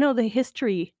you don't know the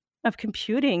history of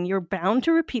computing, you're bound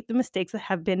to repeat the mistakes that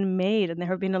have been made. And there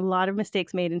have been a lot of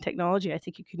mistakes made in technology. I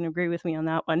think you can agree with me on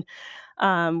that one.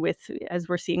 With As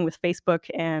we're seeing with Facebook,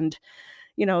 and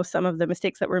some of the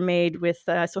mistakes that were made with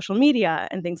social media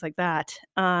and things like that.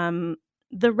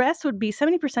 The rest would be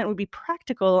 70% would be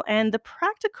practical, and the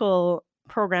practical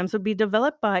programs would be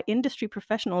developed by industry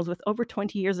professionals with over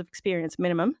 20 years of experience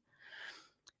minimum.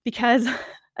 Because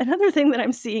another thing that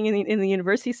I'm seeing in the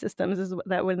university systems is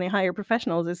that when they hire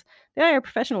professionals, is they hire a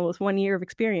professional with 1 year of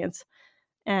experience,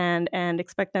 and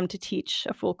expect them to teach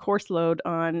a full course load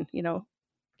on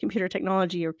computer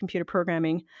technology or computer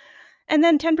programming. And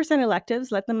then 10% electives,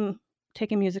 let them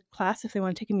take a music class if they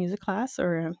want to take a music class,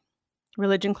 or a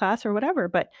religion class, or whatever.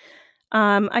 But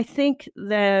I think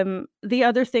the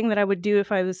other thing that I would do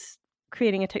if I was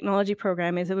creating a technology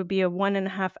program is it would be a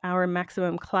 1.5 hour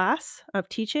maximum class of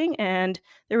teaching, and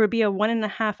there would be a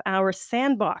 1.5 hour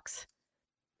sandbox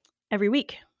every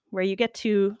week, where you get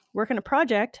to work on a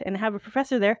project and have a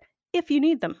professor there if you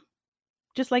need them.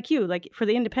 Just like you, like for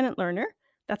the independent learner,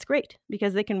 that's great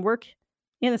because they can work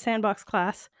in the sandbox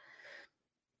class.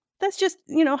 That's just,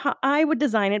 how I would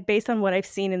design it based on what I've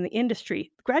seen in the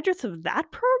industry. Graduates of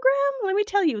that program, let me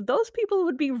tell you, those people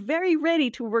would be very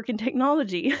ready to work in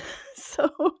technology. So,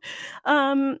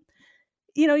 um,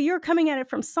 you're coming at it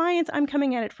from science, I'm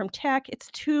coming at it from tech. It's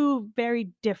two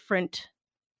very different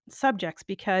subjects,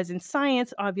 because in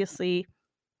science, obviously,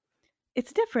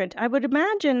 it's different. I would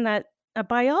imagine that a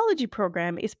biology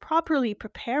program is properly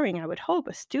preparing, I would hope,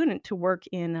 a student to work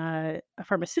in a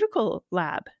pharmaceutical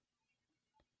lab.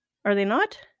 Are they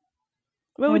not?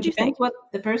 What Well, it would you depends think? what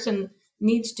the person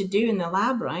needs to do in the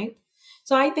lab, right?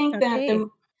 So I think that Okay.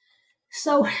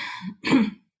 so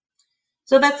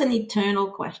so that's an eternal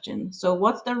question. So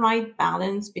what's the right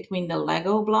balance between the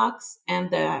Lego blocks and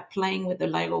the playing with the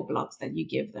Lego blocks that you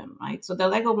give them, right? So the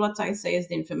Lego blocks, I say, is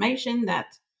the information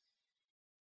that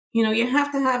you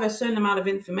have to have a certain amount of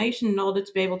information in order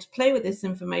to be able to play with this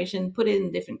information, put it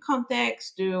in different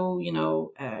contexts, do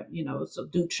so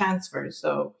do transfers.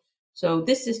 So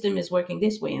this system is working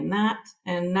this way and that,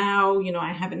 and now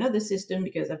I have another system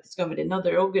because I've discovered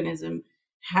another organism.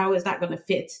 How is that going to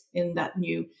fit in that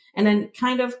new? And then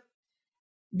kind of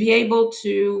be able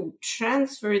to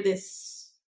transfer this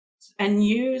and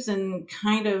use and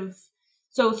kind of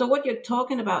so what you're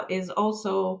talking about is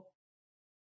also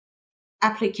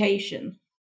application.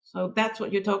 So that's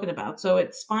what you're talking about. So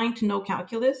it's fine to know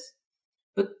calculus,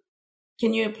 but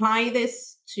can you apply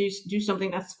this to do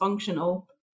something that's functional,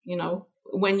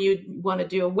 when you want to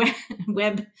do a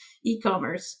web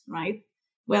e-commerce, right?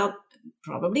 Well,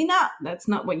 probably not. That's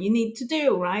not what you need to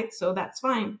do, right? So that's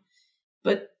fine.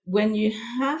 But when you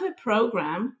have a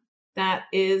program that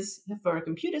is for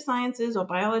computer sciences or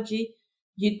biology,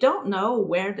 you don't know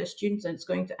where the student is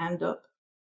going to end up.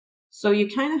 So you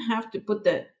kind of have to put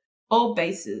the all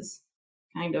bases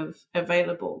kind of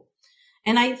available.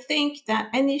 And I think that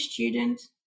any student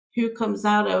who comes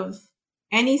out of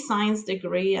any science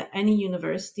degree at any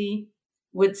university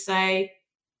would say,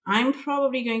 I'm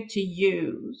probably going to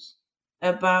use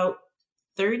about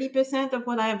 30% of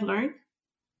what I've learned,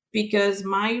 because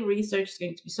my research is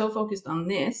going to be so focused on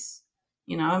this.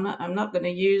 I'm not going to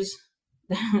use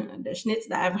the schnitz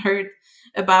that I've heard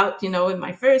about, in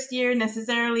my first year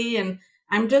necessarily. And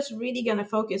I'm just really going to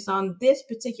focus on this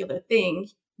particular thing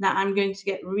that I'm going to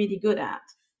get really good at.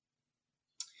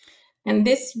 And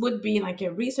this would be like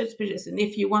a research position.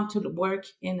 If you want to work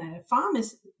in a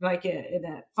in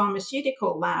a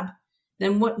pharmaceutical lab,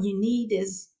 then what you need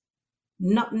is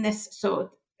not necessarily.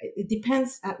 So it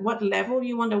depends at what level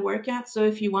you want to work at. So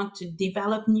if you want to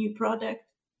develop new product,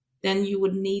 then you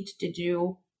would need to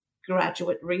do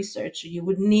graduate researcher. You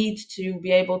would need to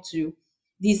be able to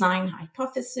design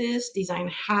hypotheses,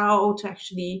 design how to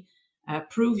actually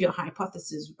prove your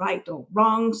hypothesis right or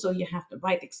wrong. So you have the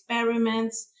right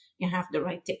experiments, you have the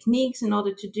right techniques in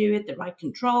order to do it, the right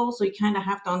control. So you kind of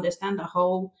have to understand the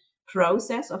whole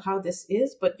process of how this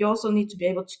is, but you also need to be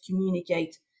able to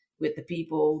communicate with the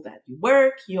people that you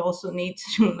work. You also need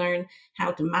to learn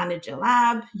how to manage a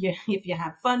lab. If you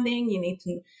have funding, you need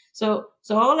to. So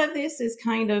all of this is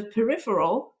kind of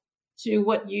peripheral to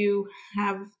what you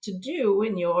have to do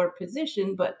in your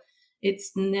position, but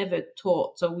it's never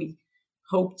taught. So we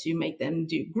hope to make them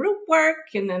do group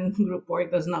work, and then group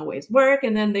work doesn't always work,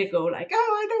 and then they go like,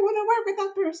 oh, I don't want to work with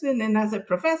that person. And as a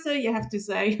professor, you have to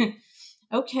say,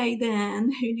 okay,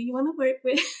 then who do you want to work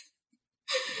with?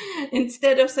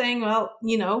 Instead of saying, well,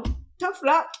 tough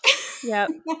luck. Yeah.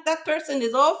 That person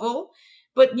is awful,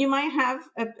 but you might have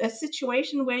a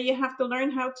situation where you have to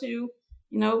learn how to,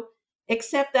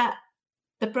 accept that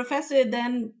the professor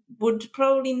then would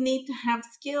probably need to have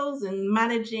skills in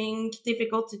managing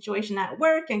difficult situation at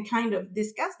work and kind of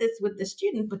discuss this with the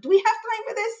student. But do we have time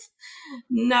for this?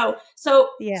 No. So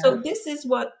this is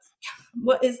what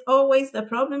is always the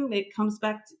problem. It comes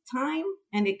back to time,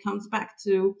 and it comes back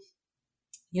to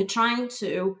you're trying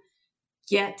to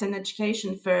get an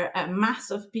education for a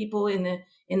mass of people in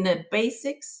the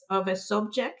basics of a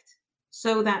subject,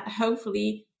 so that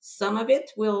hopefully some of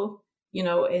it will,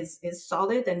 is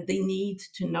solid, and they need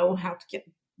to know how to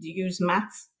use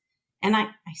maths. And I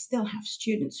still have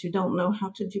students who don't know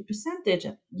how to do percentage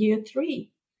at year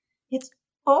 3. It's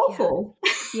awful.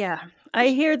 Yeah. I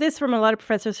hear this from a lot of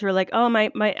professors who are like, oh,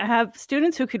 I have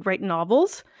students who could write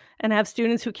novels, and I have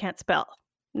students who can't spell.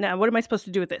 Now, what am I supposed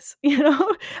to do with this?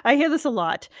 I hear this a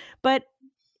lot. But,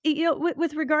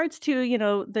 with regards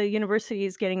to, the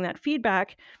universities getting that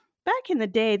feedback, back in the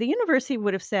day, the university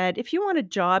would have said, if you want a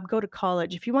job, go to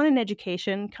college. If you want an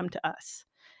education, come to us.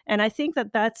 And I think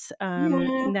that that's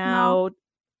No. now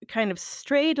kind of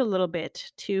strayed a little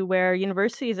bit to where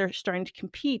universities are starting to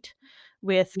compete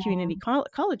with community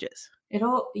colleges.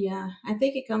 I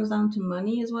think it comes down to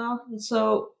money as well.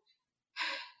 So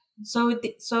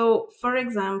for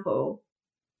example,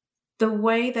 the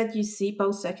way that you see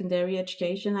post-secondary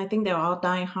education, I think there are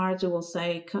diehards who will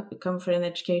say, come for an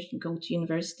education, go to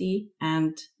university.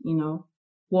 And,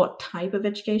 what type of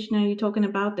education are you talking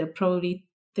about? They're probably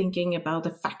thinking about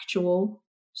a factual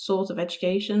sort of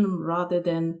education rather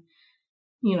than,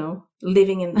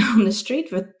 living on the street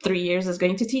for 3 years is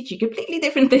going to teach you completely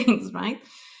different things, right?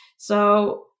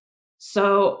 So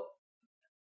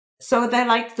they're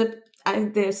like the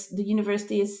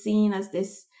university is seen as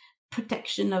this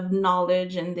protection of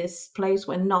knowledge, and this place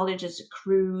where knowledge is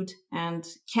accrued and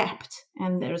kept,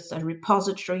 and there's a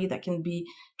repository that can be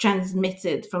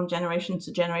transmitted from generation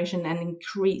to generation and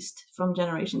increased from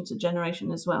generation to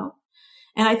generation as well.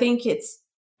 And I think it's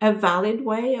a valid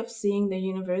way of seeing the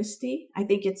university. I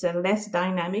think it's a less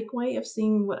dynamic way of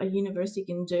seeing what a university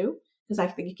can do, because I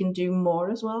think it can do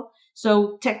more as well.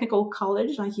 So technical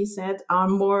college, like you said, are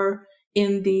more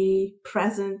in the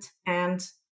present, and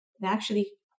they're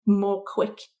actually more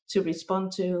quick to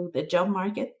respond to the job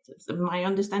market. My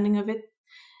understanding of it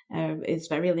is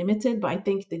very limited, but I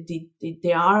think that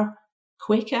they are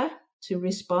quicker to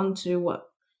respond to what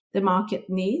the market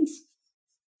needs.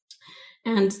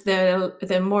 And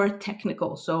they're more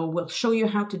technical. So we'll show you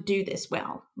how to do this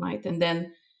well, right? And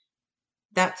then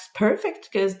that's perfect,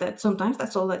 because sometimes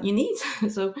that's all that you need.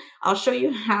 So I'll show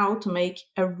you how to make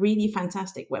a really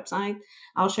fantastic website.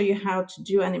 I'll show you how to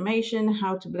do animation,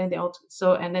 how to blend it out.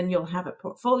 So, and then you'll have a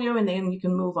portfolio, and then you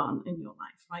can move on in your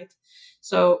life, right?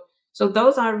 So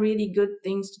those are really good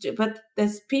things to do. But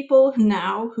there's people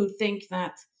now who think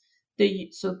that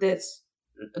there's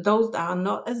those that are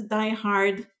not as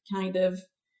diehard, kind of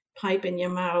pipe in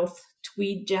your mouth,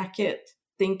 tweed jacket,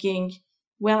 thinking,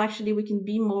 well, actually, we can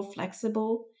be more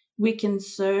flexible. We can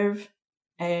serve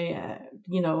our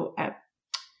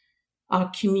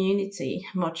community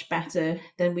much better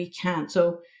than we can.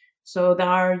 So there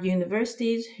are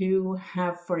universities who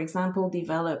have, for example,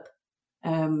 developed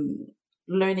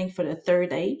learning for the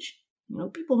third age.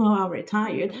 People who are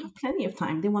retired have plenty of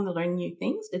time. They want to learn new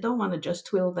things. They don't want to just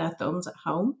twiddle their thumbs at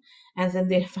home. And then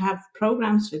they have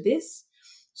programs for this,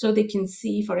 so they can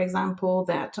see, for example,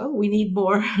 that, we need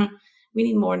more we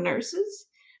need more nurses.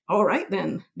 All right,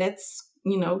 then let's,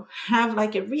 have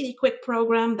like a really quick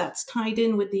program that's tied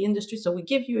in with the industry. So we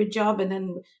give you a job, and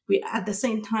then at the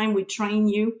same time, we train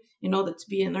you in order to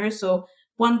be a nurse. So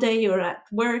one day you're at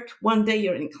work, one day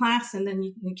you're in class, and then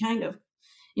you kind of,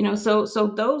 so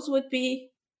those would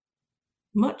be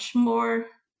much more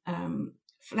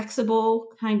flexible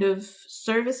kind of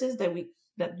services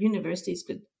that universities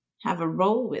could have a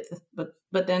role with.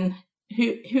 But then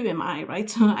who am I, right?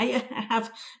 So I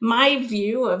have my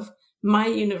view of my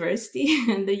university,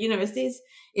 and the university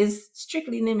is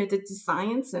strictly limited to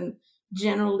science and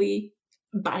generally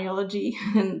biology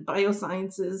and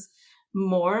biosciences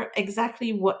more.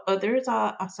 Exactly what others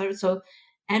are so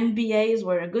MBAs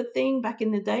were a good thing back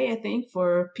in the day, I think,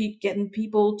 for getting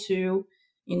people to,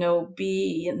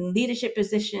 be in leadership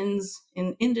positions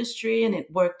in industry, and it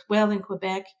worked well in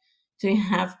Quebec to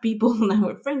have people that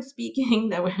were French speaking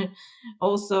that were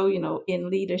also, in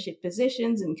leadership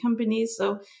positions in companies.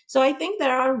 So I think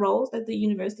there are roles that the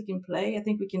university can play. I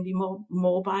think we can be more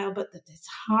mobile, but that it's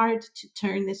hard to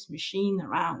turn this machine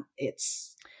around.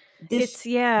 This It's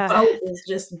yeah. boat is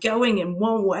just going in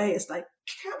one way. It's like,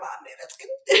 come on, man,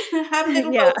 let's have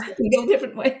little Yeah. boats that can go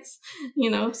different ways,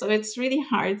 So it's really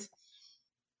hard This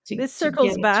to get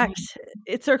circles it back turned.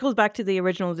 it circles back to the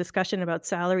original discussion about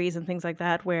salaries and things like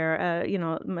that, where,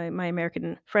 my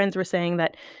American friends were saying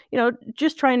that,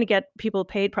 just trying to get people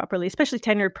paid properly, especially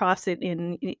tenured profs a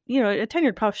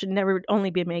tenured prof should never only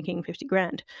be making 50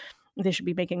 grand. They should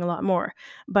be making a lot more.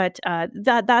 But,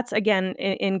 that's again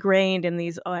ingrained in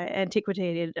these,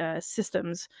 antiquated,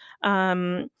 systems.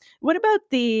 Um, what about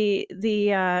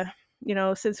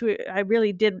since I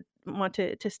really did want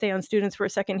to stay on students for a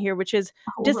second here, which is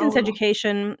distance Overall,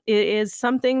 education is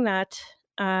something that,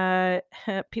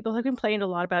 people have complained a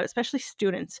lot about, especially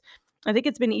students. I think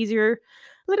it's been a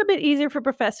little bit easier for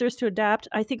professors to adapt.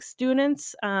 I think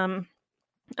students,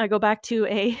 I go back to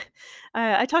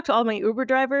I talk to all my Uber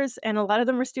drivers, and a lot of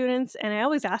them are students, and I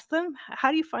always ask them, "How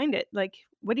do you find it? Like,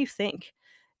 what do you think?"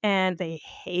 And they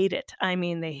hate it. I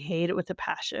mean, they hate it with a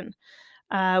passion.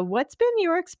 What's been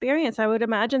your experience? I would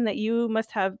imagine that you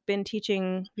must have been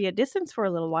teaching via distance for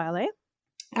a little while, eh?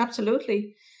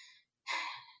 absolutely.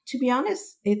 To be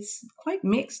honest, it's quite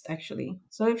mixed actually.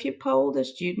 So if you poll the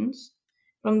students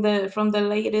from the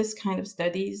latest kind of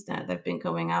studies that have been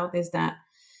coming out, is that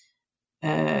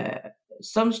uh,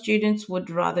 some students would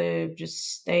rather just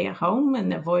stay at home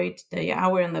and avoid the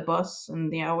hour in the bus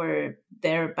and the hour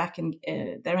there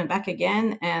and back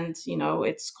again, and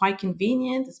it's quite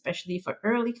convenient, especially for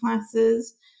early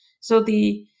classes. So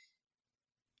the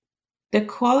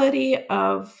quality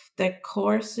of the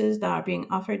courses that are being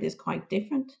offered is quite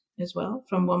different as well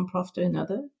from one prof to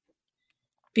another,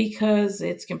 because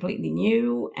it's completely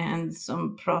new, and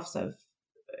some profs have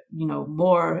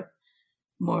more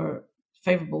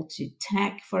favorable to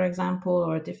tech, for example,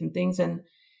 or different things,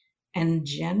 and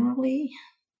generally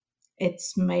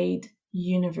it's made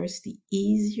university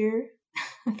easier.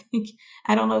 I think,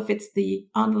 I don't know if it's the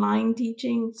online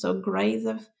teaching, so grades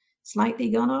have slightly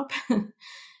gone up.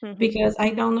 Mhm. Because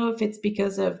I don't know if it's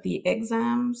because of the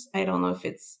exams. I don't know if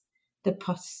it's the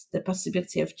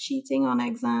possibility of cheating on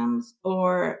exams,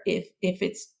 or if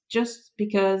it's just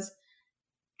because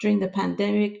during the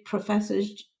pandemic,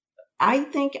 professors, I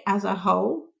think as a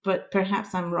whole, but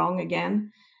perhaps I'm wrong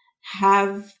again,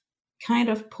 have kind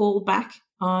of pulled back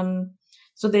on.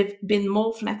 So they've been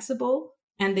more flexible,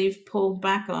 and they've pulled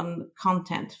back on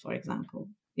content, for example,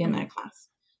 in Mhm. their class.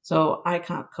 So I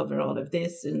can't cover all of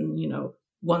this, and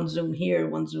one Zoom here,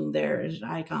 one Zoom there.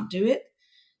 I can't do it.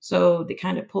 So they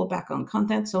kind of pull back on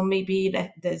content. So maybe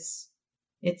that this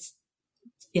it's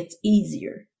it's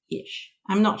easier ish.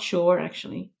 I'm not sure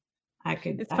actually.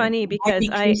 It's I funny might because be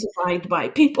crucified by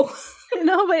people.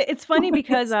 no, but it's funny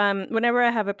because, whenever I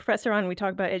have a professor on, we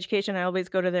talk about education, I always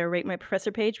go to their Rate My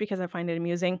Professor page because I find it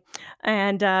amusing,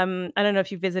 and, I don't know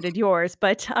if you visited yours,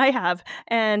 but I have,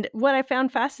 and what I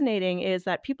found fascinating is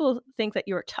that people think that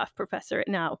you're a tough professor.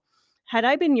 Now, had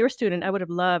I been your student, I would have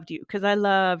loved you because I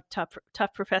love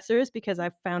tough professors because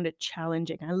I found it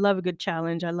challenging. I love a good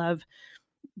challenge. I love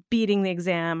beating the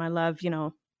exam. I love,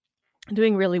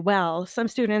 doing really well. Some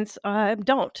students,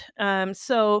 don't.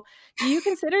 So do you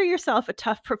consider yourself a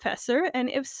tough professor? And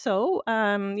if so,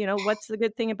 what's the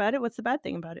good thing about it? What's the bad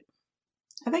thing about it?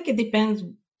 I think it depends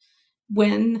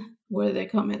when were the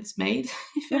comments made.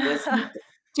 If it was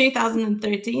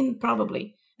 2013,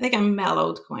 probably. I think I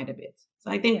mellowed quite a bit. So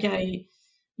I think Yeah.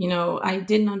 I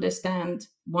didn't understand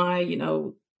why,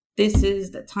 this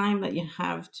is the time that you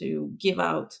have to give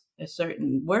out a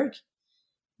certain work.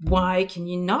 Why can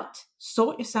you not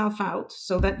sort yourself out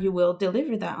so that you will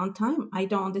deliver that on time? I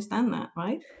don't understand that,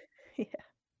 right? Yeah.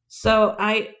 So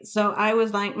I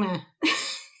was like, meh,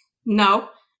 no,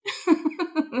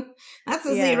 that's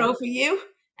a Yeah. zero for you.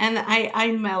 And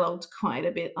I mellowed quite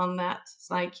a bit on that.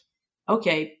 It's like,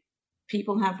 okay,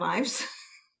 people have lives.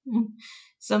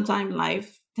 Sometimes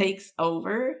life takes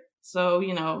over. So,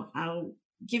 I'll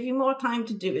give you more time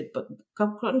to do it, but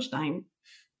come crunch time,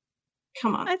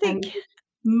 come on. I And think,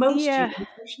 most yeah.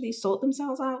 students actually sort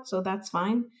themselves out, so that's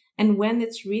fine. And when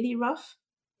it's really rough,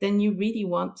 then you really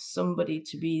want somebody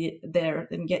to be there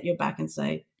and get your back and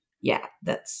say, yeah,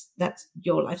 that's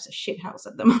your life's a shit house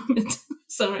at the moment.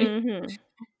 Sorry.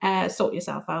 Mhm. Sort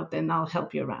yourself out, then I'll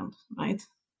help you around, right?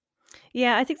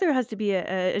 Yeah, I think there has to be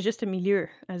a just a milieu,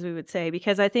 as we would say,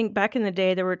 because I think back in the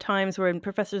day, there were times when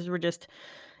professors were just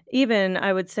even,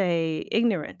 I would say,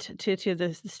 ignorant to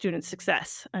the students'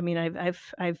 success. I mean,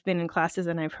 I've been in classes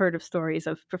and I've heard of stories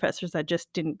of professors that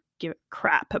just didn't give a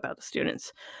crap about the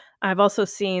students. I've also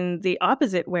seen the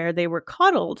opposite, where they were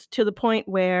coddled to the point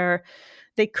where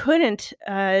they couldn't,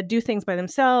 do things by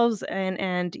themselves,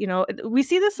 and, we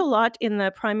see this a lot in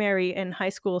the primary and high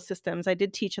school systems. I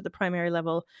did teach at the primary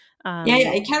level, Yeah, yeah,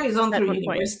 um, it carries on at through one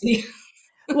point. university.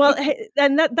 Well,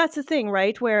 and that's the thing,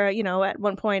 right? Where, at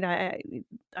one point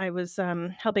I was,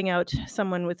 helping out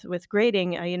someone with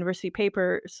grading, university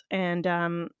papers, and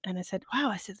I said, "Wow,"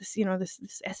 I said,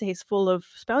 "this essay is full of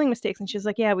spelling mistakes," and she's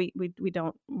like, "Yeah, we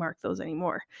don't mark those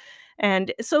anymore."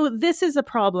 And so this is a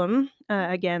problem,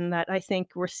 again, that I think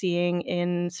we're seeing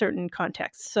in certain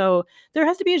contexts. So there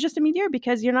has to be just a mediator,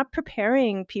 because you're not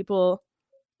preparing people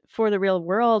for the real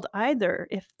world either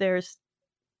if the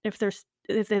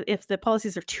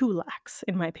policies are too lax,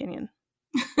 in my opinion.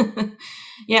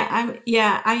 Yeah,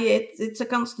 it's a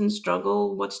constant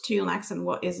struggle, what's too lax and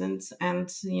what isn't. And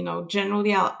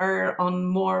generally I'll err on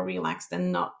more relaxed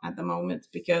than not at the moment,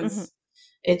 Mhm. because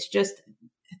it's just,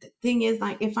 the thing is,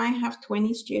 like, if I have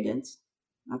 20 students,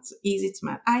 that's easy to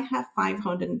math. I have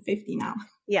 550 now.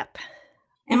 Yep.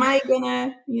 Am I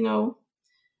gonna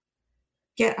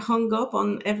get hung up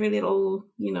on every little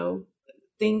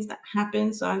things that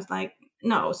happen? So I was like,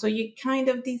 no. So you kind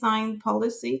of design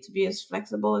policy to be as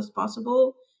flexible as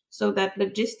possible, so that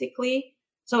logistically,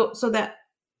 so that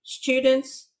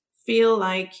students feel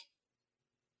like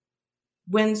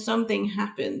when something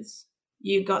happens,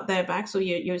 you got their back, so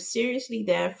you're seriously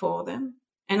there for them.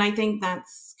 And I think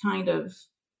that's kind of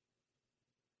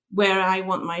where I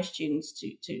want my students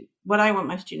to what I want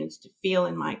my students to feel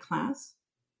in my class.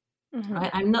 Mhm.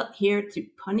 Right? I'm not here to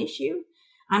punish you.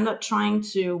 I'm not trying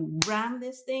to ram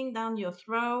this thing down your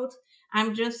throat.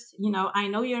 I'm just, I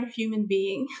know you're a human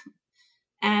being.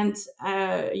 And,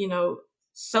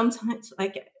 sometimes,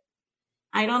 like,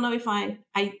 I don't know if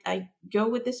I go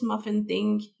with this muffin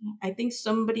thing. I think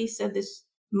somebody said this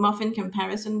muffin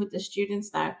comparison with the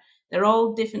students, that they're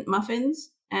all different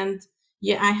muffins. And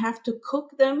yeah, I have to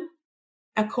cook them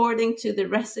according to the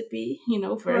recipe,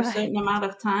 for a Right. certain amount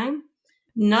of time.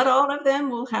 Not all of them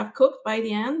will have cooked by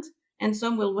the end, and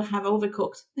some will have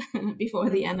overcooked before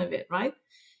the end Mhm. of it, right?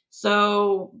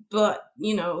 So, but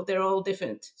they're all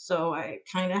different. So I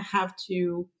kind of have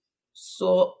to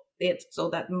sort it so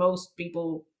that most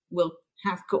people will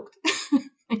have cooked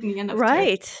in the end of term.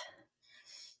 Right.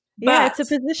 Yeah, But it's a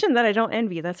position that I don't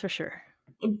envy, that's for sure.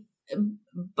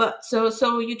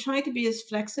 so you try to be as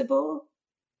flexible,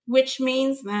 which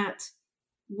means that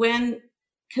when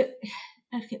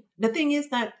okay, the thing is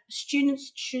that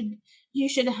students should you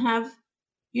should have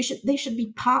you should they should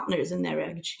be partners in their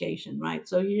education, right?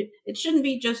 So it shouldn't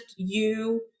be just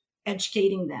you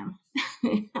educating them.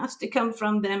 It has to come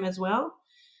from them as well.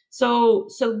 So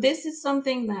this is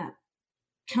something that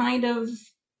kind of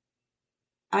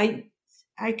I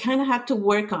I kind of had to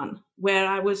work on, where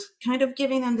I was kind of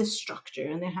giving them this structure,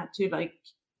 and they had to, like,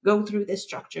 go through this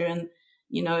structure. And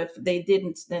if they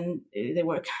didn't, then they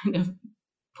were kind of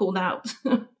pulled out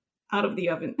out of the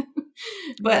oven.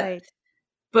 but Right.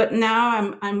 but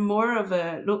now I'm more of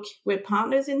a, look, we're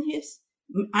partners in this.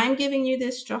 I'm giving you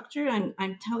this structure.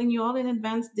 I'm telling you all in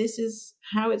advance, this is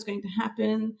how it's going to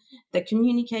happen. The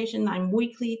communication, I'm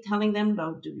weekly telling them,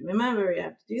 oh, do you remember, you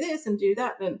have to do this and do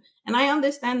that. And I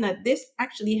understand that this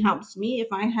actually helps me if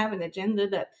I have an agenda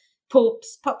that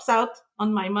pops out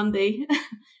on my Monday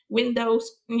Windows,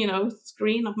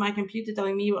 screen of my computer,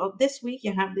 telling me, well, this week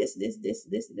you have this,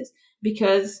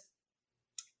 because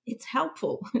it's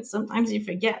helpful. Sometimes you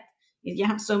forget. You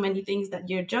have so many things that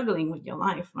you're juggling with your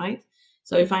life, right?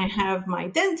 So if I Mhm. have my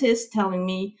dentist telling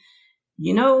me,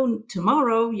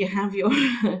 tomorrow you have your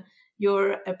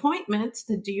your appointment.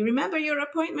 Do you remember your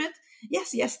appointment?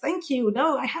 Yes, yes, thank you.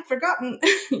 No, I had forgotten.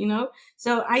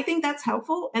 So I think that's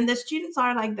helpful, and the students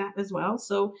are like that as well.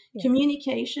 So Yeah.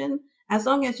 communication, as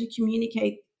long as you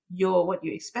communicate what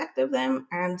you expect of them,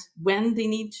 and when they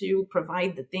need to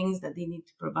provide the things that they need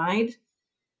to provide,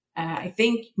 I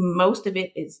think most of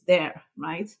it is there,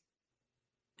 right?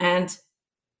 And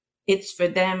it's for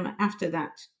them after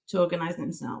that to organize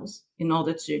themselves in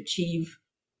order to achieve.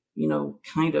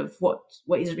 kind of what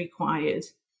is required,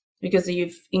 because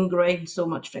you've ingrained so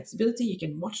much flexibility.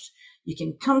 You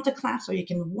can come to class, or you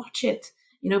can watch it,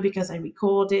 because I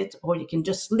record it, or you can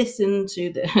just listen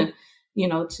to the,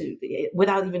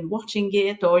 without even watching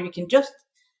it, or you can just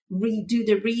redo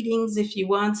the readings if you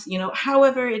want,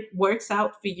 however it works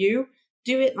out for you,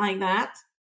 do it like that.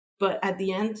 But at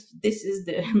the end, this is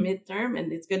the midterm,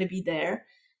 and it's going to be there.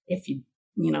 If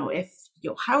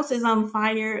your house is on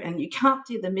fire and you can't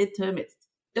do the midterm, it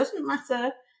doesn't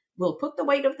matter. We'll put the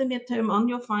weight of the midterm on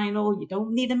your final. You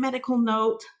don't need a medical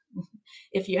note.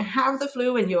 If you have the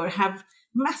flu and you have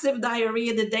massive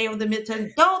diarrhea the day of the midterm,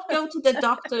 don't go to the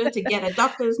doctor to get a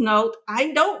doctor's note.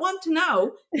 I don't want to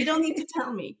know. You don't need to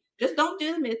tell me. Just don't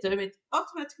do the midterm. It's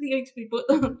automatically going to be put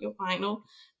on your final.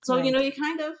 So, Right. you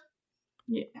kind of,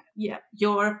 yeah,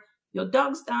 your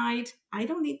dogs died. I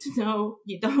don't need to know.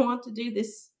 You don't want to do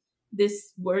this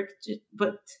work,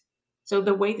 but so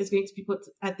the weight is going to be put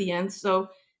at the end. So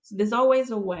there's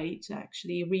always a way to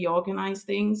actually reorganize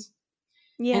things.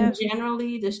 Yeah. And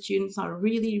generally, the students are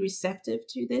really receptive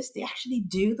to this. They actually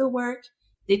do the work.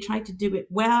 They try to do it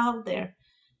well.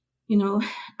 You know,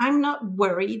 I'm not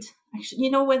worried. Actually,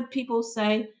 when people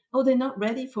say, "Oh, they're not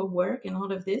ready for work" and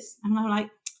all of this, and I'm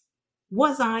like,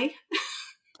 "Was I?"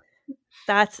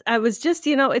 I was just,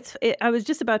 I was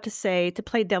just about to say, to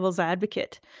play devil's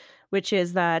advocate, which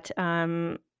is that,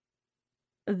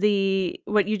 the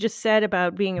what you just said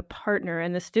about being a partner,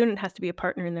 and the student has to be a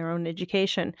partner in their own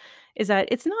education, is that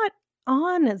it's not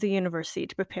on the university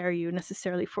to prepare you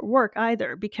necessarily for work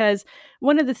either. Because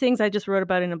one of the things I just wrote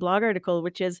about in a blog article,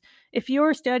 which is, if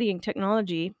you're studying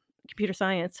technology, computer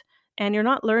science, and you're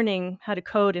not learning how to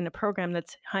code in a program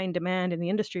that's high in demand in the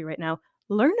industry right now,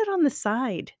 learn it on the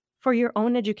side for your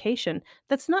own education.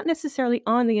 That's not necessarily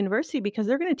on the university, because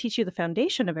they're going to teach you the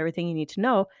foundation of everything you need to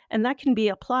know, and that can be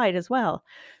applied as well.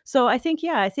 So I think,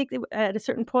 yeah, I think that at a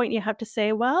certain point you have to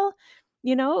say, well,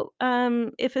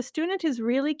 if a student is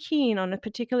really keen on a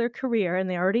particular career and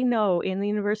they already know in the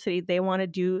university they want to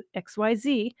do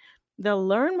XYZ, they'll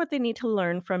learn what they need to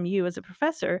learn from you as a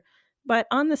professor. But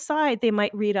on the side, they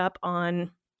might read up on,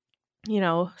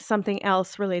 something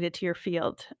else related to your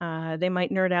field. They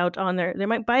might nerd out on they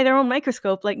might buy their own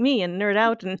microscope like me and nerd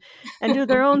out and do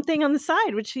their own thing on the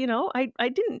side, which, I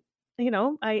didn't,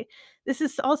 this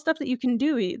is all stuff that you can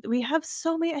do. We have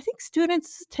so many, I think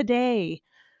students today,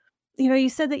 you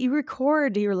said that you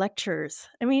record your lectures.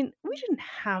 I mean, we didn't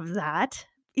have that.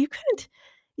 You couldn't,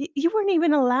 you weren't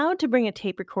even allowed to bring a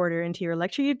tape recorder into your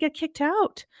lecture. You'd get kicked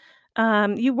out.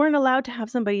 You weren't allowed to have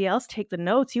somebody else take the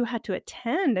notes. You had to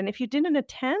attend, and if you didn't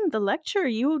attend the lecture,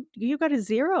 you got a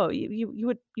zero.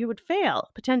 You would fail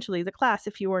potentially the class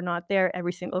if you were not there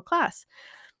every single class.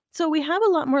 So we have a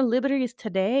lot more liberties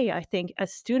today. I think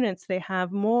as students, they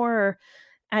have more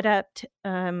adapt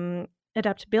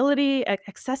adaptability,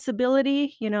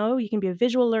 accessibility. You can be a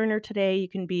visual learner today. You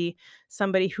can be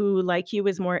somebody who, like you,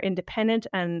 is more independent,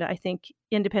 and I think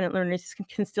independent learners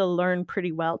can still learn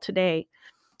pretty well today.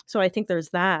 So I think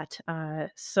there's that. We're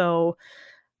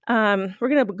going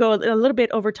to go a little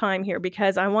bit over time here,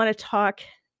 because I want to talk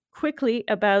quickly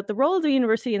about the role of the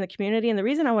university in the community. And the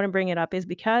reason I want to bring it up is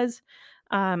because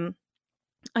um,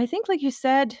 I think, like you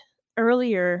said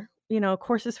earlier,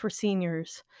 courses for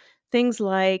seniors, things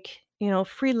like,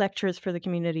 free lectures for the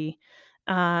community,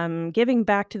 giving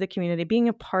back to the community, being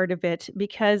a part of it.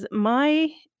 Because my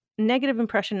negative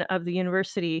impression of the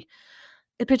university,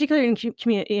 particularly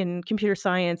in computer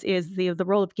science, is the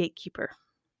role of gatekeeper.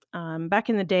 Back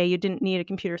in the day, you didn't need a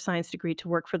computer science degree to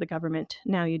work for the government.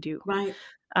 Now you do. Right.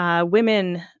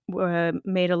 Women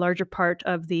made a larger part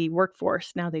of the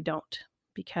workforce. Now they don't,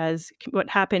 because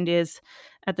what happened is,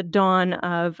 at the dawn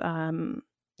of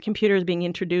computers being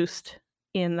introduced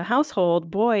in the household,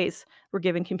 boys were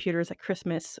given computers at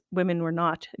Christmas. Women were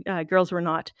not. Girls were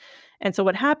not. And so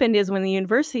what happened is, when the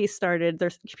universities started their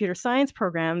computer science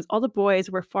programs, all the boys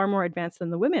were far more advanced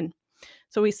than the women.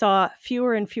 So we saw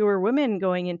fewer and fewer women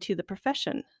going into the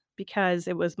profession, because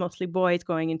it was mostly boys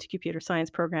going into computer science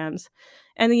programs,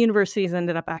 and the universities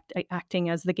ended up acting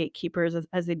as the gatekeepers,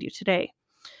 as they do today.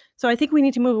 So I think we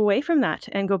need to move away from that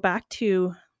and go back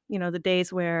to, the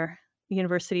days where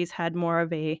universities had more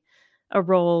of a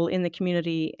role in the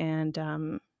community, and,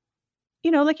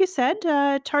 like you said,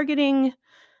 targeting,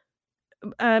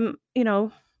 um, you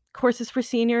know, courses for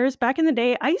seniors. Back in the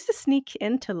day, I used to sneak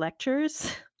into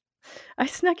lectures. I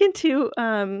snuck into,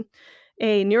 a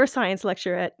neuroscience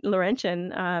lecture at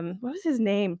Laurentian. What was his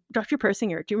name? Dr.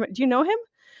 Persinger. Do you know him?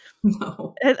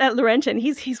 No. At Laurentian.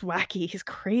 He's wacky, he's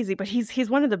crazy, but he's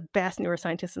one of the best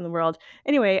neuroscientists in the world.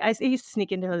 Anyway, I used to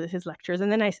sneak into his lectures,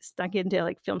 and then I snuck into,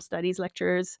 like, film studies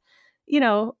lectures.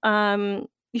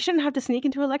 You shouldn't have to sneak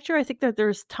into a lecture. I think that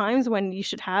there's times when you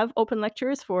should have open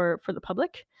lectures for the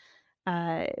public.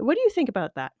 What do you think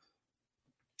about that?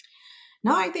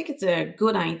 No, I think it's a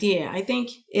good idea. I think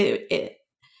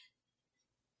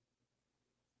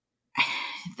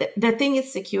the thing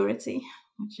is security,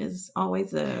 which is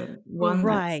always a one that's,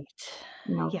 Right.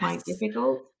 quite Yes.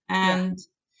 difficult. Yeah. And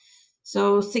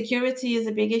so security is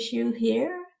a big issue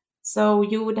here. So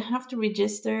you would have to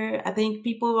register. I think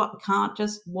people can't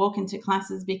just walk into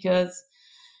classes because,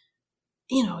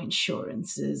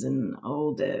 insurances and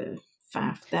all the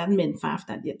faff, the admin faff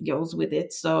that goes with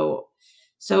it. So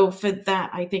for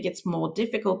that, I think it's more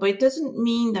difficult, but it doesn't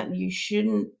mean that you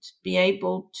shouldn't be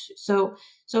able to.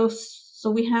 So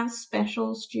we have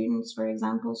special students, for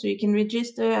example. So you can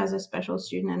register as a special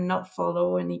student and not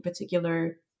follow any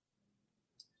particular,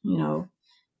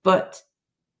 but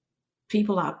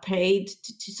people are paid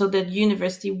so that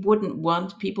university wouldn't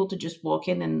want people to just walk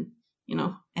in and,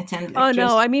 attend Oh, no,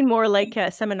 lectures. I mean more like,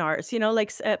 seminars,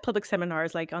 like public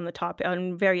seminars, like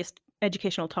on various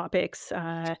educational topics,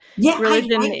 Yeah, I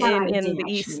religion like that in idea the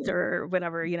East actually. or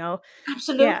whatever. Yeah.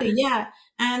 Absolutely, yeah.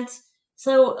 And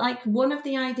so, like, one of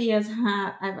the ideas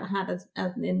I've had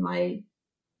as in my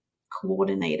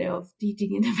coordinator of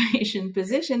teaching innovation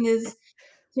position is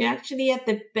to actually at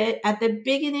the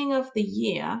beginning of the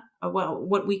year, well,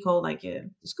 what we call like a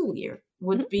school year, Mhm.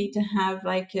 would be to have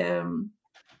like a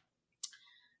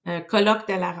colloque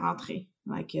de la rentrée,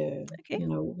 like a Okay.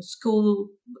 school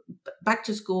back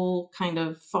to school kind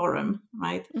of forum,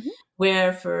 right? Mhm.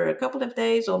 Where for a couple of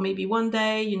days or maybe one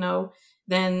day,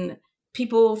 then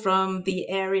people from the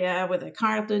area, whether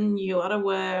Carleton, New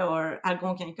Ottawa, or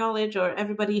Algonquin College, or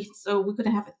everybody, so we could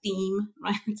have a theme,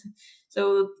 right?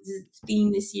 So the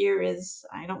theme this year is,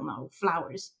 I don't know,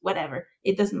 flowers, whatever.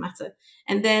 It doesn't matter.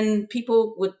 And then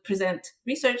people would present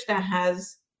research that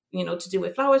has, to do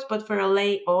with flowers, but for a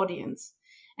lay audience.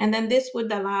 And then this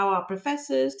would allow our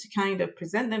professors to kind of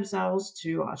present themselves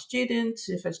to our students,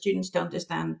 for students to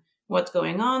understand what's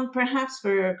going on, perhaps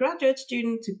for a graduate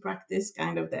student to practice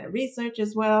kind of their research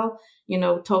as well,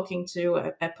 talking to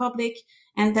a public,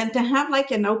 and then to have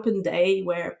like an open day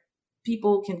where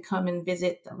people can come and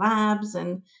visit the labs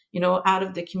and, out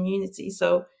of the community.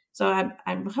 So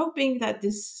I'm hoping that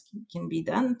this can be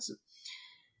done.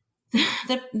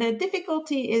 The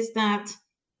difficulty is that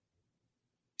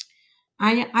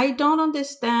I don't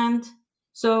understand.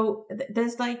 So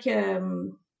there's like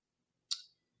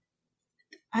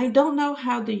I don't know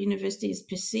how the university is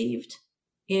perceived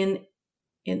in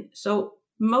so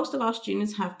most of our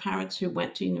students have parents who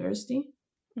went to university,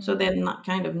 so Mhm. they're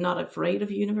not afraid of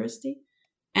university.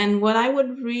 And what I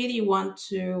would really want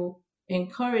to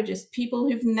encourage is people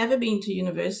who've never been to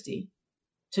university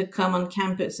to come on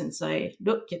campus and say,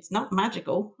 look, it's not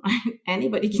magical.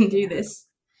 Anybody can do Yeah. this.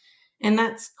 And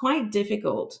that's quite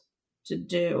difficult to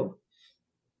do.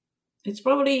 It's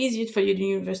probably easier for your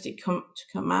university to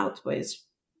come out, but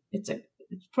it's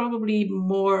probably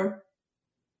more,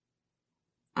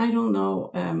 I don't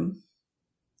know,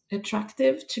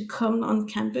 attractive to come on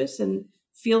campus and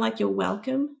feel like you're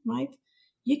welcome, right?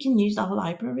 You can use our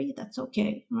library. That's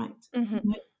okay, right? Mhm.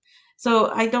 Right.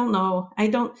 So I don't know.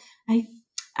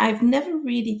 I've never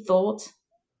really thought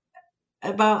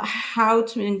about how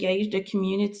to engage the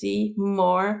community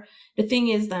more. The thing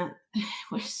is that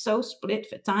we're so split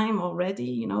for time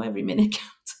already, every minute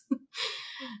counts.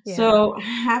 Yeah. So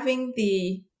having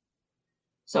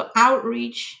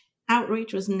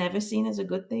outreach was never seen as a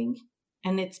good thing,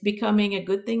 and it's becoming a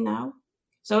good thing now.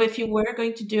 So if you were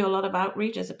going to do a lot of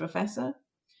outreach as a professor,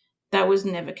 that was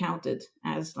never counted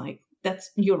as like,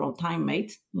 that's your own time,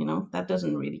 mate. That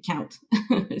doesn't really count.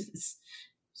 It's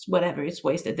whatever, it's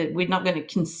wasted. That we're not going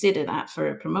to consider that for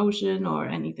a promotion or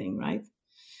anything, right?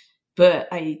 But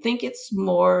I think it's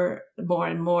more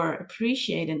and more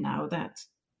appreciated now that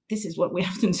this is what we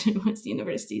have to do as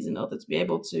universities in order to be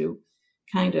able to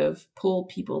kind of pull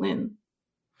people in.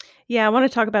 Yeah, I wanna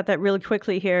talk about that really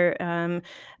quickly here,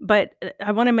 but,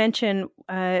 I wanna mention,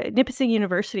 Nipissing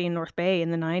University in North Bay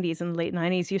in the '90s, in the late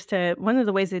 '90s, used to one of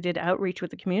the ways they did outreach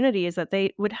with the community is that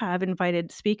they would have invited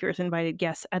speakers, invited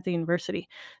guests at the university.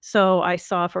 So, I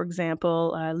saw, for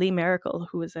example, Lee Maracle,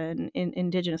 who was an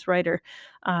Indigenous writer,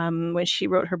 when she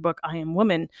wrote her book, I Am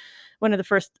Woman, one of the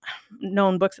first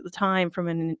known books at the time from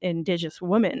an Indigenous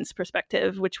woman's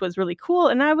perspective, which was really cool,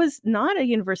 and I was not a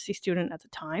university student at the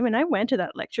time, and I went to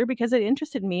that lecture because it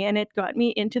interested me and it got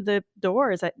me into the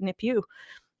doors at NIPU,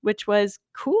 which was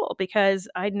cool because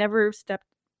I'd never stepped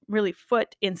really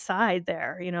foot inside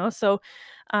there, So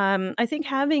I think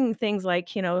having things like,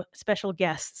 special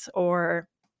guests or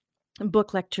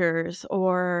book lectures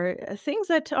or things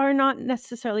that are not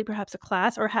necessarily perhaps a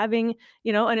class, or having,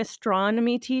 an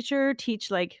astronomy teacher teach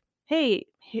like, hey,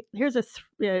 here's a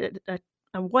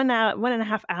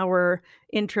 1.5 hour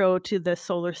intro to the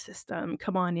solar system.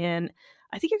 Come on in.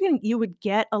 I think you would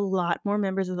get a lot more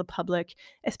members of the public,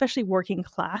 especially working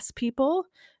class people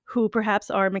who perhaps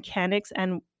are mechanics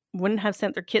and wouldn't have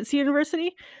sent their kids to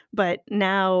university, but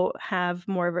now have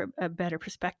more of a better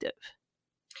perspective.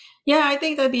 Yeah, I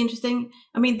think that'd be interesting.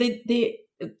 I mean, the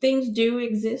things do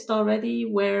exist already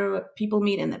where people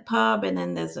meet in the pub, and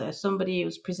then there's somebody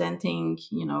who's presenting,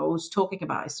 who's talking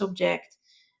about a subject.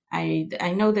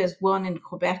 I know there's one in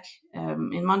Quebec,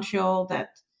 in Montreal, that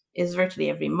is virtually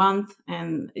every month,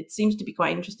 and it seems to be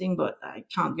quite interesting. But I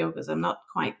can't go because I'm not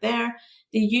quite there.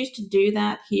 They used to do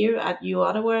that here at U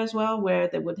Ottawa as well, where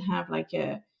they would have like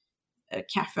a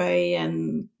cafe,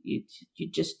 and you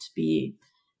just be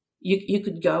you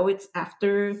could go. It's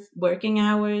after working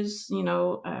hours,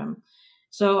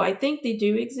 so I think they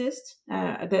do exist.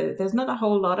 There's not a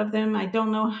whole lot of them. I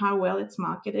don't know how well it's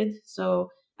marketed, so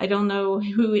I don't know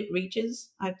who it reaches.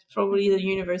 It's probably the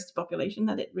university population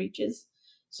that it reaches,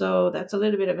 so that's a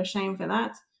little bit of a shame for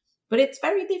that. But it's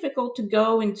very difficult to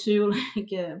go into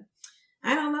like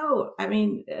I don't know. I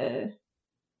mean,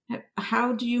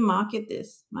 how do you market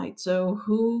this, right? So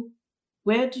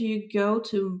where do you go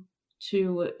to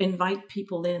invite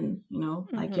people in,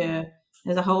 like Mhm.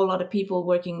 there's a whole lot of people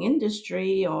working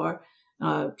industry, or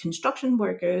construction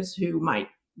workers who might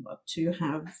want to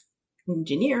have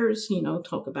engineers,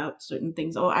 talk about certain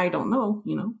things, or I don't know,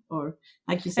 or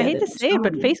like you I said, hate an to say it,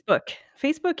 but astronomer.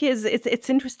 Facebook is it's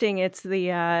interesting. It's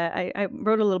the I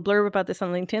wrote a little blurb about this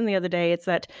on LinkedIn the other day. It's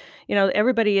that,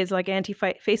 everybody is like anti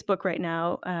Facebook right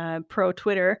now, pro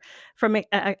Twitter from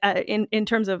in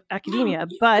terms of academia.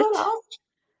 You've got But off.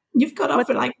 You've got off what's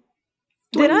for like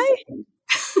did 20 I? seconds.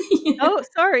 Oh,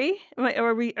 sorry.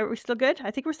 Are we still good?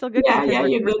 I think we're still good Yeah, because yeah,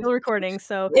 you're we're good. still recording.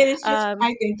 So, It is just, um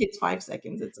I think it's 5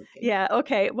 seconds. It's okay. yeah,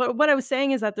 okay. What I was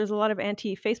saying is that there's a lot of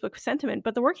anti-Facebook sentiment,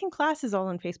 but the working class is all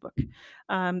on Facebook.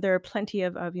 There are plenty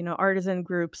of artisan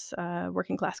groups,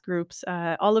 working class groups.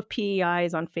 All of PEI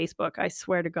is on Facebook. I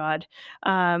swear to God.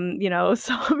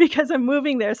 So because I'm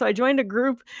moving there, so I joined a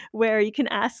group where you can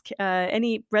ask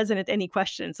any resident any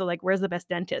question. So like, where's the best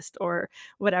dentist or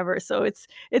whatever. So it's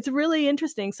really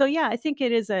interesting. So yeah, I think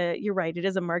it is you're right. It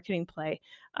is a marketing play,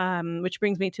 which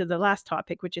brings me to the last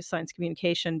topic, which is science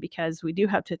communication, because we do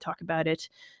have to talk about it.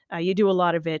 You do a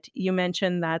lot of it. You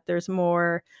mentioned that there's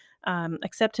more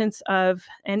acceptance of,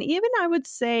 and even I would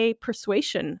say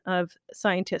persuasion of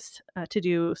scientists to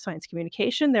do science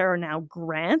communication. There are now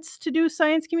grants to do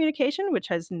science communication, which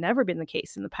has never been the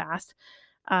case in the past.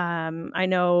 I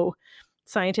know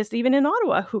scientists even in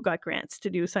Ottawa who got grants to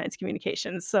do science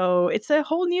communication. So it's a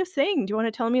whole new thing. Do you want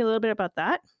to tell me a little bit about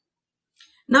that?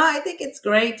 No, I think it's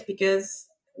great because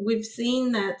we've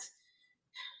seen that,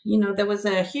 there was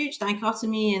a huge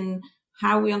dichotomy in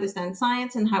how we understand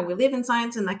science and how we live in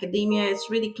science and academia. It's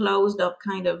really closed up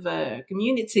kind of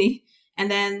community.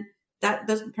 And then that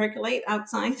doesn't percolate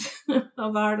outside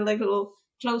of our like little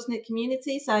close knit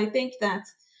community. So I think that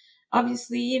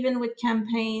obviously, even with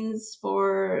campaigns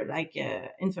for like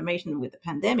information with the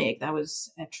pandemic, that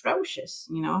was atrocious.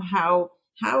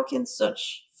 How can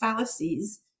such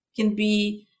fallacies can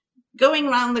be going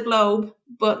around the globe,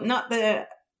 but not the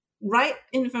right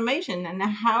information? And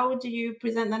how do you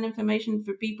present that information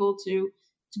for people to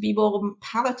be more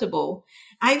palatable?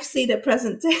 I've seen a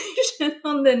presentation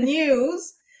on the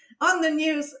news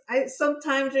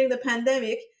sometime during the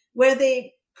pandemic, where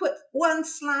they put one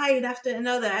slide after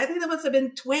another. I think there must have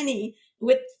been 20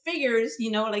 with figures,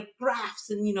 like graphs,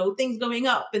 and, things going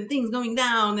up and things going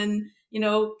down, and,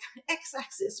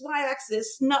 x-axis,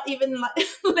 y-axis, not even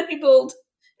labeled.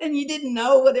 And you didn't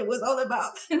know what it was all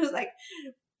about. It was like,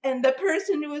 and the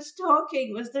person who was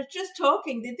talking they're just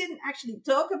talking. They didn't actually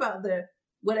talk about the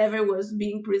whatever was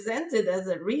being presented as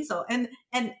a result. And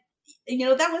that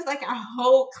was like a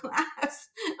whole class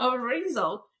of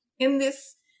result in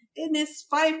this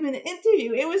 5-minute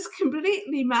interview. It was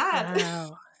completely mad.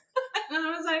 Wow. And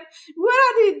I was like, what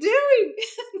are they doing?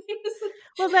 It was,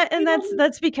 Well, that and you that's know,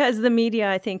 that's because the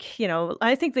media, I think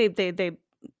they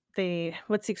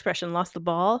what's the expression? Lost the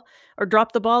ball or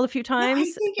dropped the ball a few no, I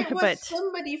times, think it was but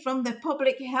somebody from the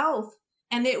public health.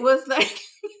 And it was like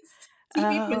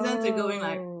TV presenter going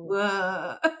like, oh.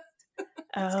 whoa.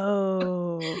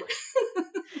 Oh.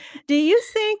 Do you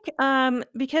think,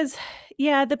 because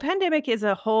yeah, the pandemic is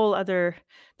a whole other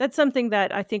that's something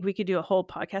that I think we could do a whole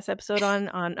podcast episode on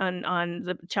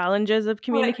the challenges of All right,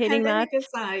 communicating that. pandemic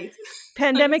aside.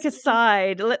 Pandemic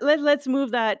aside, let's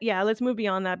move that yeah, let's move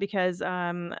beyond that because,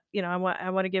 I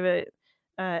wanna give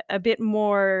a bit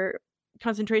more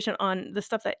concentration on the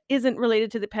stuff that isn't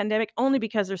related to the pandemic only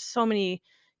because there's so many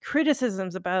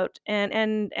criticisms about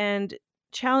and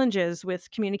challenges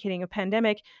with communicating a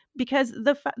pandemic because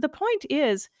the point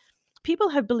is people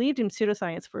have believed in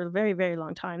pseudoscience for a very, very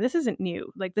long time. This isn't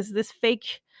new. Like this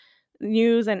fake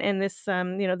news and this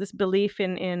this belief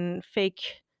in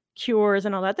fake cures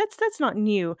and all that that's not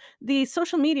new. The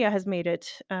social media has made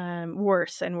it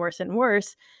worse and worse and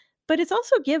worse, but it's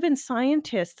also given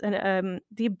scientists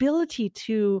the ability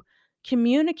to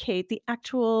communicate the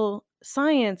actual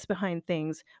science behind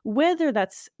things, whether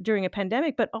that's during a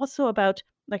pandemic but also about,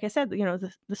 like I said,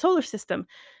 the solar system,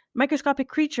 microscopic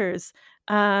creatures,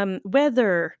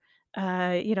 weather,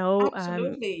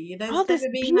 Absolutely. There's all this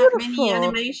never been that many beautiful.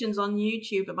 animations on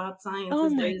YouTube about science Oh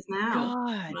as there my is now,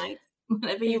 god. right?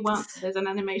 Whenever you want, It's there's an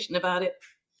animation about it.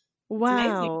 It's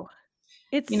amazing. wow.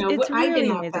 It's I did really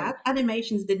not amazing. that.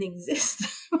 Animations didn't exist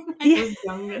when I Yeah. was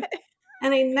younger.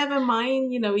 And I never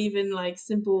mind, even like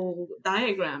simple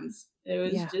diagrams. It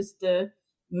was Yeah. just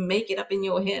make it up in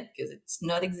your head because it's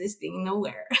not existing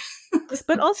nowhere.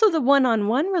 But also the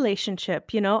one-on-one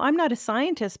relationship, I'm not a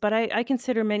scientist, but I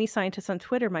consider many scientists on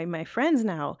Twitter my friends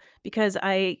now because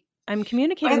I'm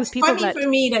communicating with It's people funny that for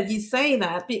me that you say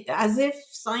that, as if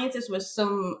scientists were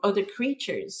some other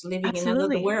creatures living in another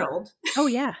absolutely. world. Oh,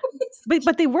 yeah.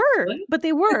 But they were,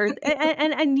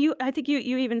 and you I think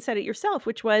you even said it yourself,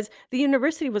 which was the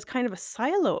university was kind of a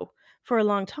silo for a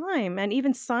long time, and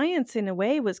even science in a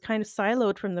way was kind of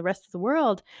siloed from the rest of the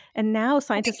world, and now I think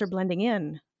scientists are blending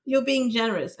in. you're being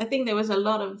generous. I think there was a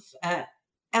lot of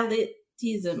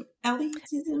elitism.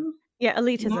 Elitism? Yeah, No?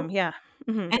 elitism, yeah.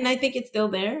 Mhm. And I think it's still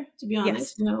there, to be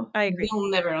honest. Yes, I agree. They'll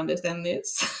never understand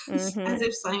this. As Mhm.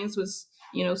 if science was,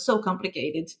 so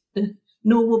complicated. The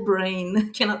normal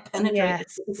brain cannot penetrate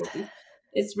its Yes. difficulties.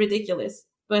 It's ridiculous.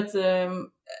 But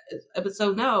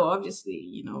so no,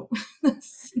 obviously,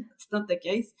 that's not the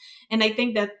case. And I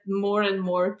think that more and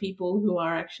more people who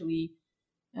are actually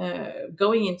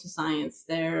going into science,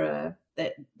 that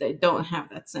they don't have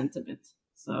that sentiment.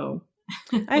 So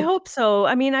I hope so.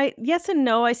 I mean, I yes and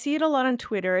no. I see it a lot on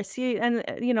Twitter. I see and,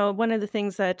 one of the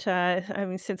things that, I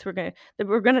mean, since we're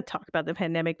gonna talk about the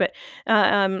pandemic, but,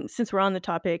 since we're on the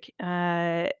topic,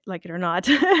 like it or not,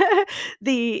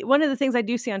 the one of the things I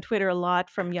do see on Twitter a lot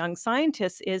from young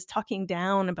scientists is talking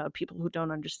down about people who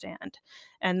don't understand,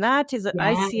 and that is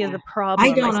I yeah, see as a I problem.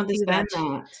 I don't see understand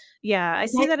that that. yeah, I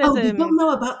It's see like, that as, oh, they don't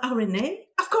know about RNA?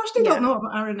 Of course they don't yeah, know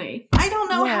about RNA. I don't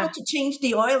know how yeah. to change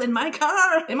the oil in my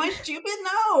car. Am I stupid?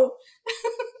 No.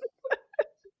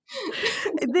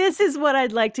 This is what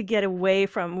I'd like to get away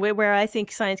from, where I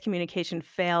think science communication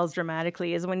fails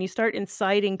dramatically is when you start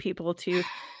inciting people to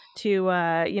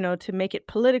make it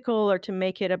political or to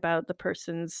make it about the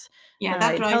person's, Yeah,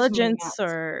 that drives me intelligence nuts.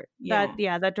 or that Yeah.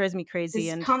 yeah, that drives me crazy,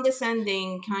 This and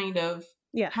condescending kind of,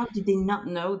 yeah. how did they not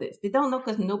know this? They don't know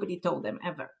because nobody told them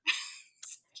ever.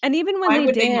 And even when Why they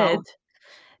would they did, know?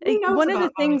 Who knows one of the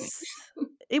about RNA? things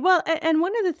well, and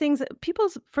one of the things that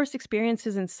people's first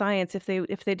experiences in science, if they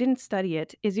didn't study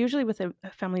it, is usually with a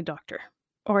family doctor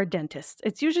or a dentist.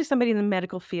 It's usually somebody in the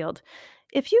medical field.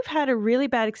 If you've had a really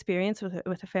bad experience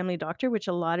with a family doctor, which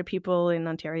a lot of people in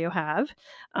Ontario have,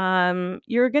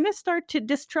 you're going to start to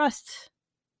distrust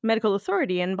medical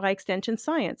authority and by extension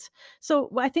science.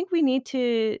 So I think we need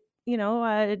to do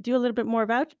a little bit more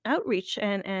of outreach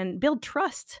and build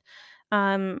trust.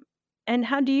 Um, and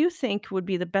how do you think would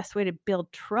be the best way to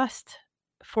build trust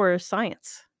for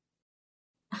science?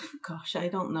 Gosh, I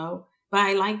don't know. But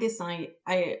I like this. I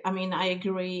mean, I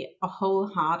agree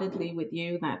wholeheartedly with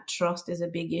you that trust is a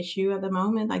big issue at the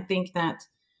moment. I think that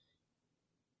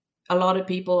a lot of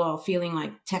people are feeling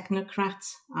like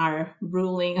technocrats are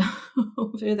ruling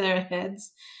over their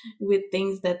heads with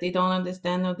things that they don't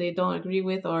understand or they don't agree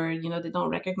with, or they don't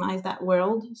recognize that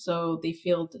world, so they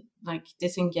feel like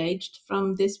disengaged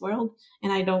from this world.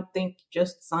 And I don't think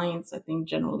just science, I think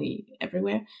generally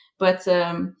everywhere. But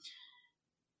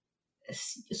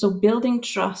so building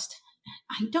trust,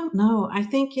 I don't know, I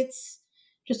think it's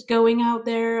just going out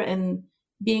there and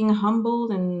being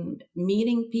humble and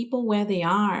meeting people where they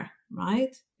are,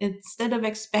 right? Instead of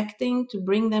expecting to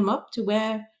bring them up to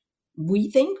where we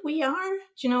think we are.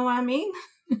 Do you know what I mean?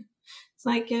 It's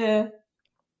like I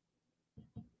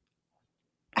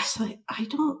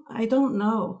don't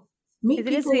know. Meet It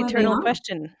is people the where they eternal are.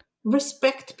 question.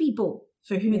 respect people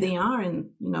for who Yeah. they are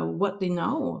and, what they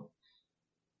know.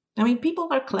 I mean, people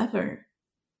are clever.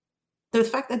 The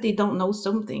fact that they don't know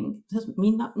something doesn't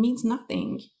means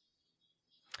nothing.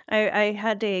 I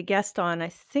had a guest on, I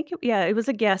think yeah, it was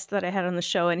a guest that I had on the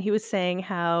show, and he was saying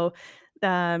how,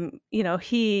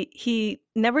 he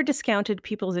never discounted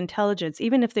people's intelligence,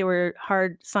 even if they were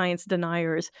hard science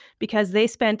deniers, because they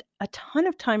spent a ton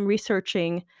of time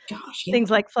researching Gosh, things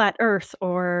yeah. like flat Earth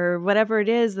or whatever it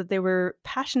is that they were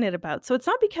passionate about. So it's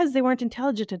not because they weren't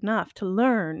intelligent enough to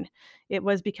learn. It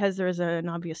was because there was an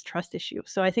obvious trust issue.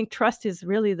 So I think trust is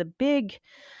really the big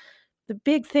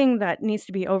thing that needs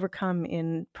to be overcome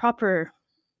in proper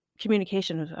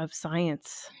communication of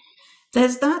science.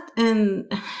 There's that,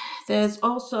 and there's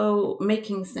also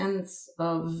making sense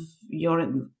of your,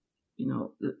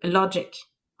 logic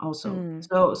also. Mm,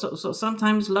 So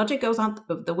sometimes logic goes out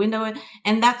of the window,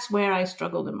 and that's where I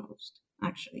struggle the most,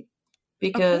 actually, okay.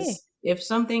 because if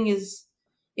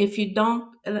you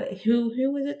don't,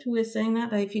 who is it who is saying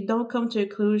that? If you don't come to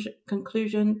a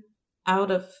conclusion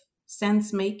out of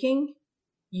sense making,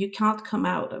 you can't come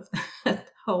out of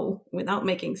that hole without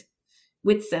making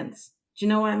with sense. Do you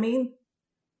know what I mean?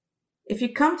 If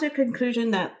you come to a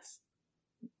conclusion that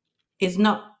is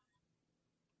not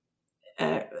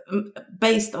uh,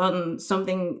 based on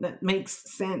something that makes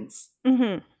sense,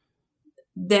 Mhm.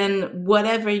 then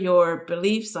whatever your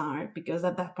beliefs are, because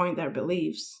at that point they're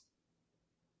beliefs,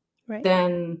 Right.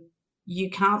 then you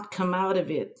can't come out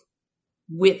of it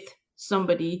with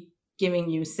somebody giving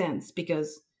you sense,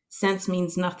 because sense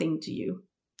means nothing to you.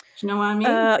 Do you know what I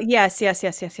mean? Yes, yes,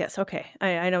 yes, yes, yes. Okay.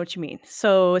 I know what you mean.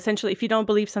 So essentially, if you don't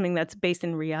believe something that's based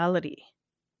in reality,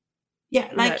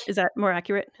 Yeah, is like, that more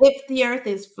accurate? if the earth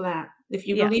is flat, if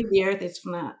you Yeah. believe the earth is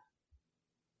flat,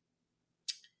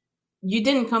 you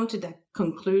didn't come to that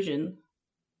conclusion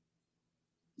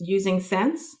using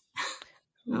sense.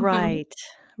 Okay. Right.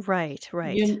 Right,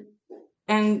 right. You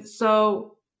and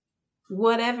so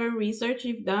whatever research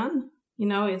you've done,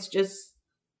 it's just,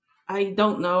 I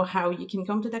don't know how you can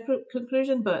come to that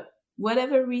conclusion, but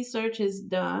whatever research is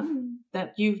done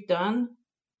that you've done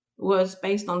was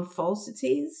based on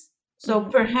falsities. So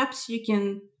Mhm. perhaps you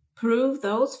can prove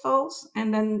those false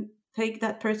and then take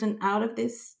that person out of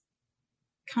this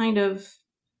kind of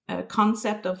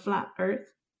concept of flat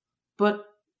earth, but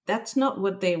that's not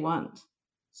what they want.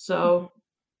 Mhm.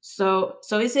 So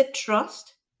is it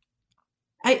trust?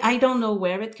 I don't know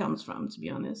where it comes from, to be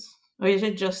honest. Or is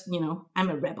it just, I'm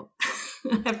a rebel?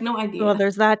 I have no Well, idea.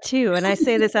 there's that too, and I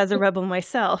say this as a rebel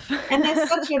myself. And there's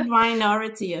such a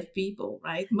minority of people,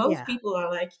 right? Most Yeah. people are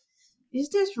like, is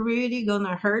this really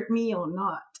gonna hurt me or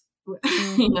not?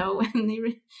 Mhm.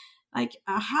 And like,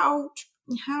 how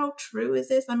true is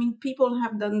this? I mean, people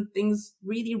have done things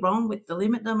really wrong with the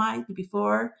limit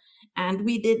before, and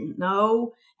we didn't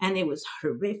know, and it was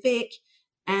horrific.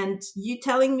 And you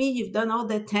telling me you've done all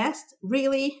the tests?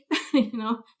 Really?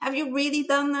 Have you really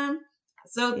done them?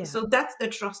 So, Yeah. so that's the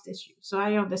trust issue. So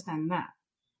I understand that,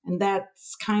 and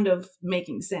that's kind of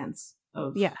making sense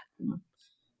of. Yeah. You know,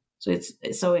 so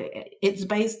it's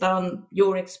based on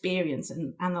your experience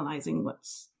and analyzing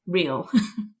what's real,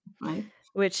 right?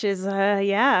 Which is,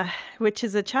 yeah, which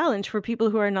is a challenge for people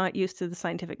who are not used to the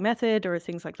scientific method or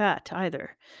things like that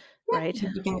either, Yeah, right?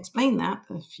 if you can explain that,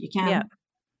 if you Yeah. can,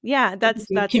 Yeah, if that's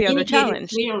you that's the other communicate it challenge.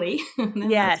 clearly, then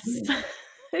that's Yes.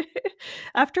 good.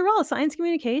 After all, science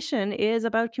communication is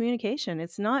about communication.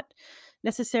 It's not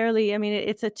necessarily, I mean,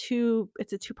 it's a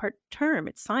two-part term.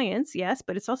 It's science, yes,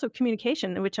 but it's also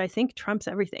communication, which I think trumps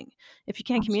everything. If you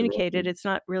can't communicate it, Absolutely. it's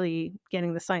not really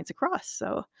getting the science across.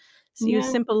 So, use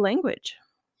Yeah. simple language.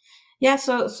 Yeah.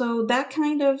 So that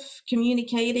kind of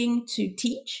communicating to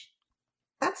teach,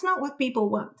 that's not what people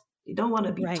want. They don't want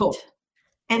to be Right. taught.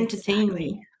 Entertain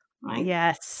Exactly. me, right?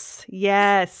 Yes,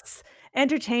 yes.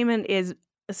 Entertainment is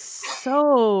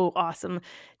so awesome.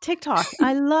 TikTok,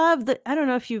 I don't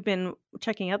know if you've been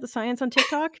checking out the science on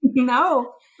TikTok.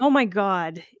 No. Oh my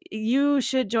god, you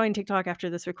should join TikTok after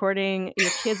this recording. Your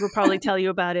kids will probably tell you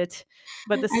about it,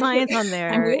 but the I should. science on I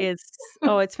there will. is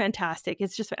oh, it's fantastic.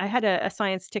 It's just I had a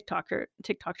science TikToker,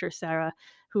 Sarah,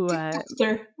 who,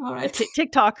 TikToker. All a right.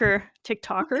 TikToker,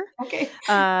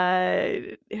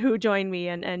 Okay. who joined me,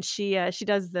 and she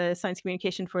does the science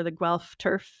communication for the Guelph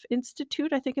Turf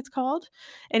Institute, I think it's called.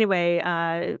 Anyway,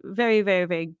 very, very,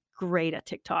 very great at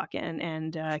TikTok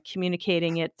and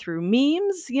communicating it through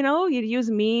memes. You use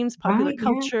memes, popular Right. Yeah. Yeah.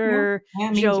 culture, Yeah.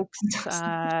 Memes are jokes.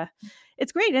 fantastic.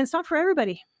 It's great, and it's not for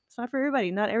everybody. It's not for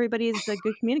everybody. Not everybody is a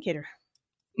good communicator.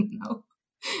 No.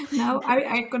 No,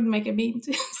 I couldn't make a meme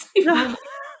to save my life.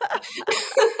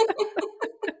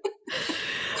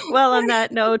 Well, on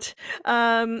that note,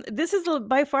 this is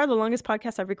by far the longest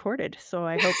podcast I've recorded, so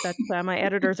I hope that my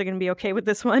editors are going to be okay with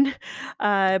this one.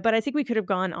 But I think we could have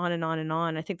gone on and on and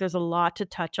on. I think there's a lot to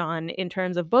touch on in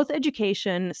terms of both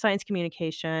education, science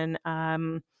communication,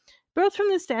 both from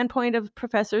the standpoint of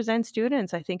professors and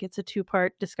students. I think it's a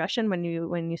two-part discussion when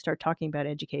you start talking about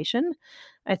education.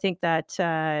 I think that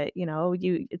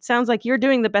it sounds like you're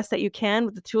doing the best that you can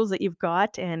with the tools that you've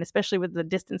got, and especially with the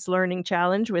distance learning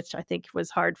challenge, which I think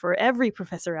was hard for every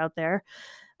professor out there.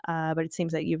 But it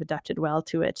seems that you've adapted well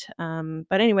to it.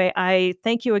 But anyway, I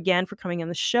thank you again for coming on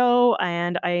the show,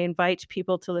 and I invite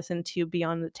people to listen to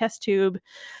Beyond the Test Tube.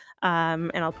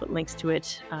 And I'll put links to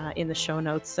it in the show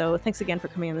notes. So thanks again for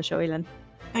coming on the show, Elin.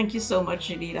 Thank you so much,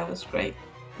 Julie. That was great.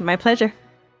 My pleasure.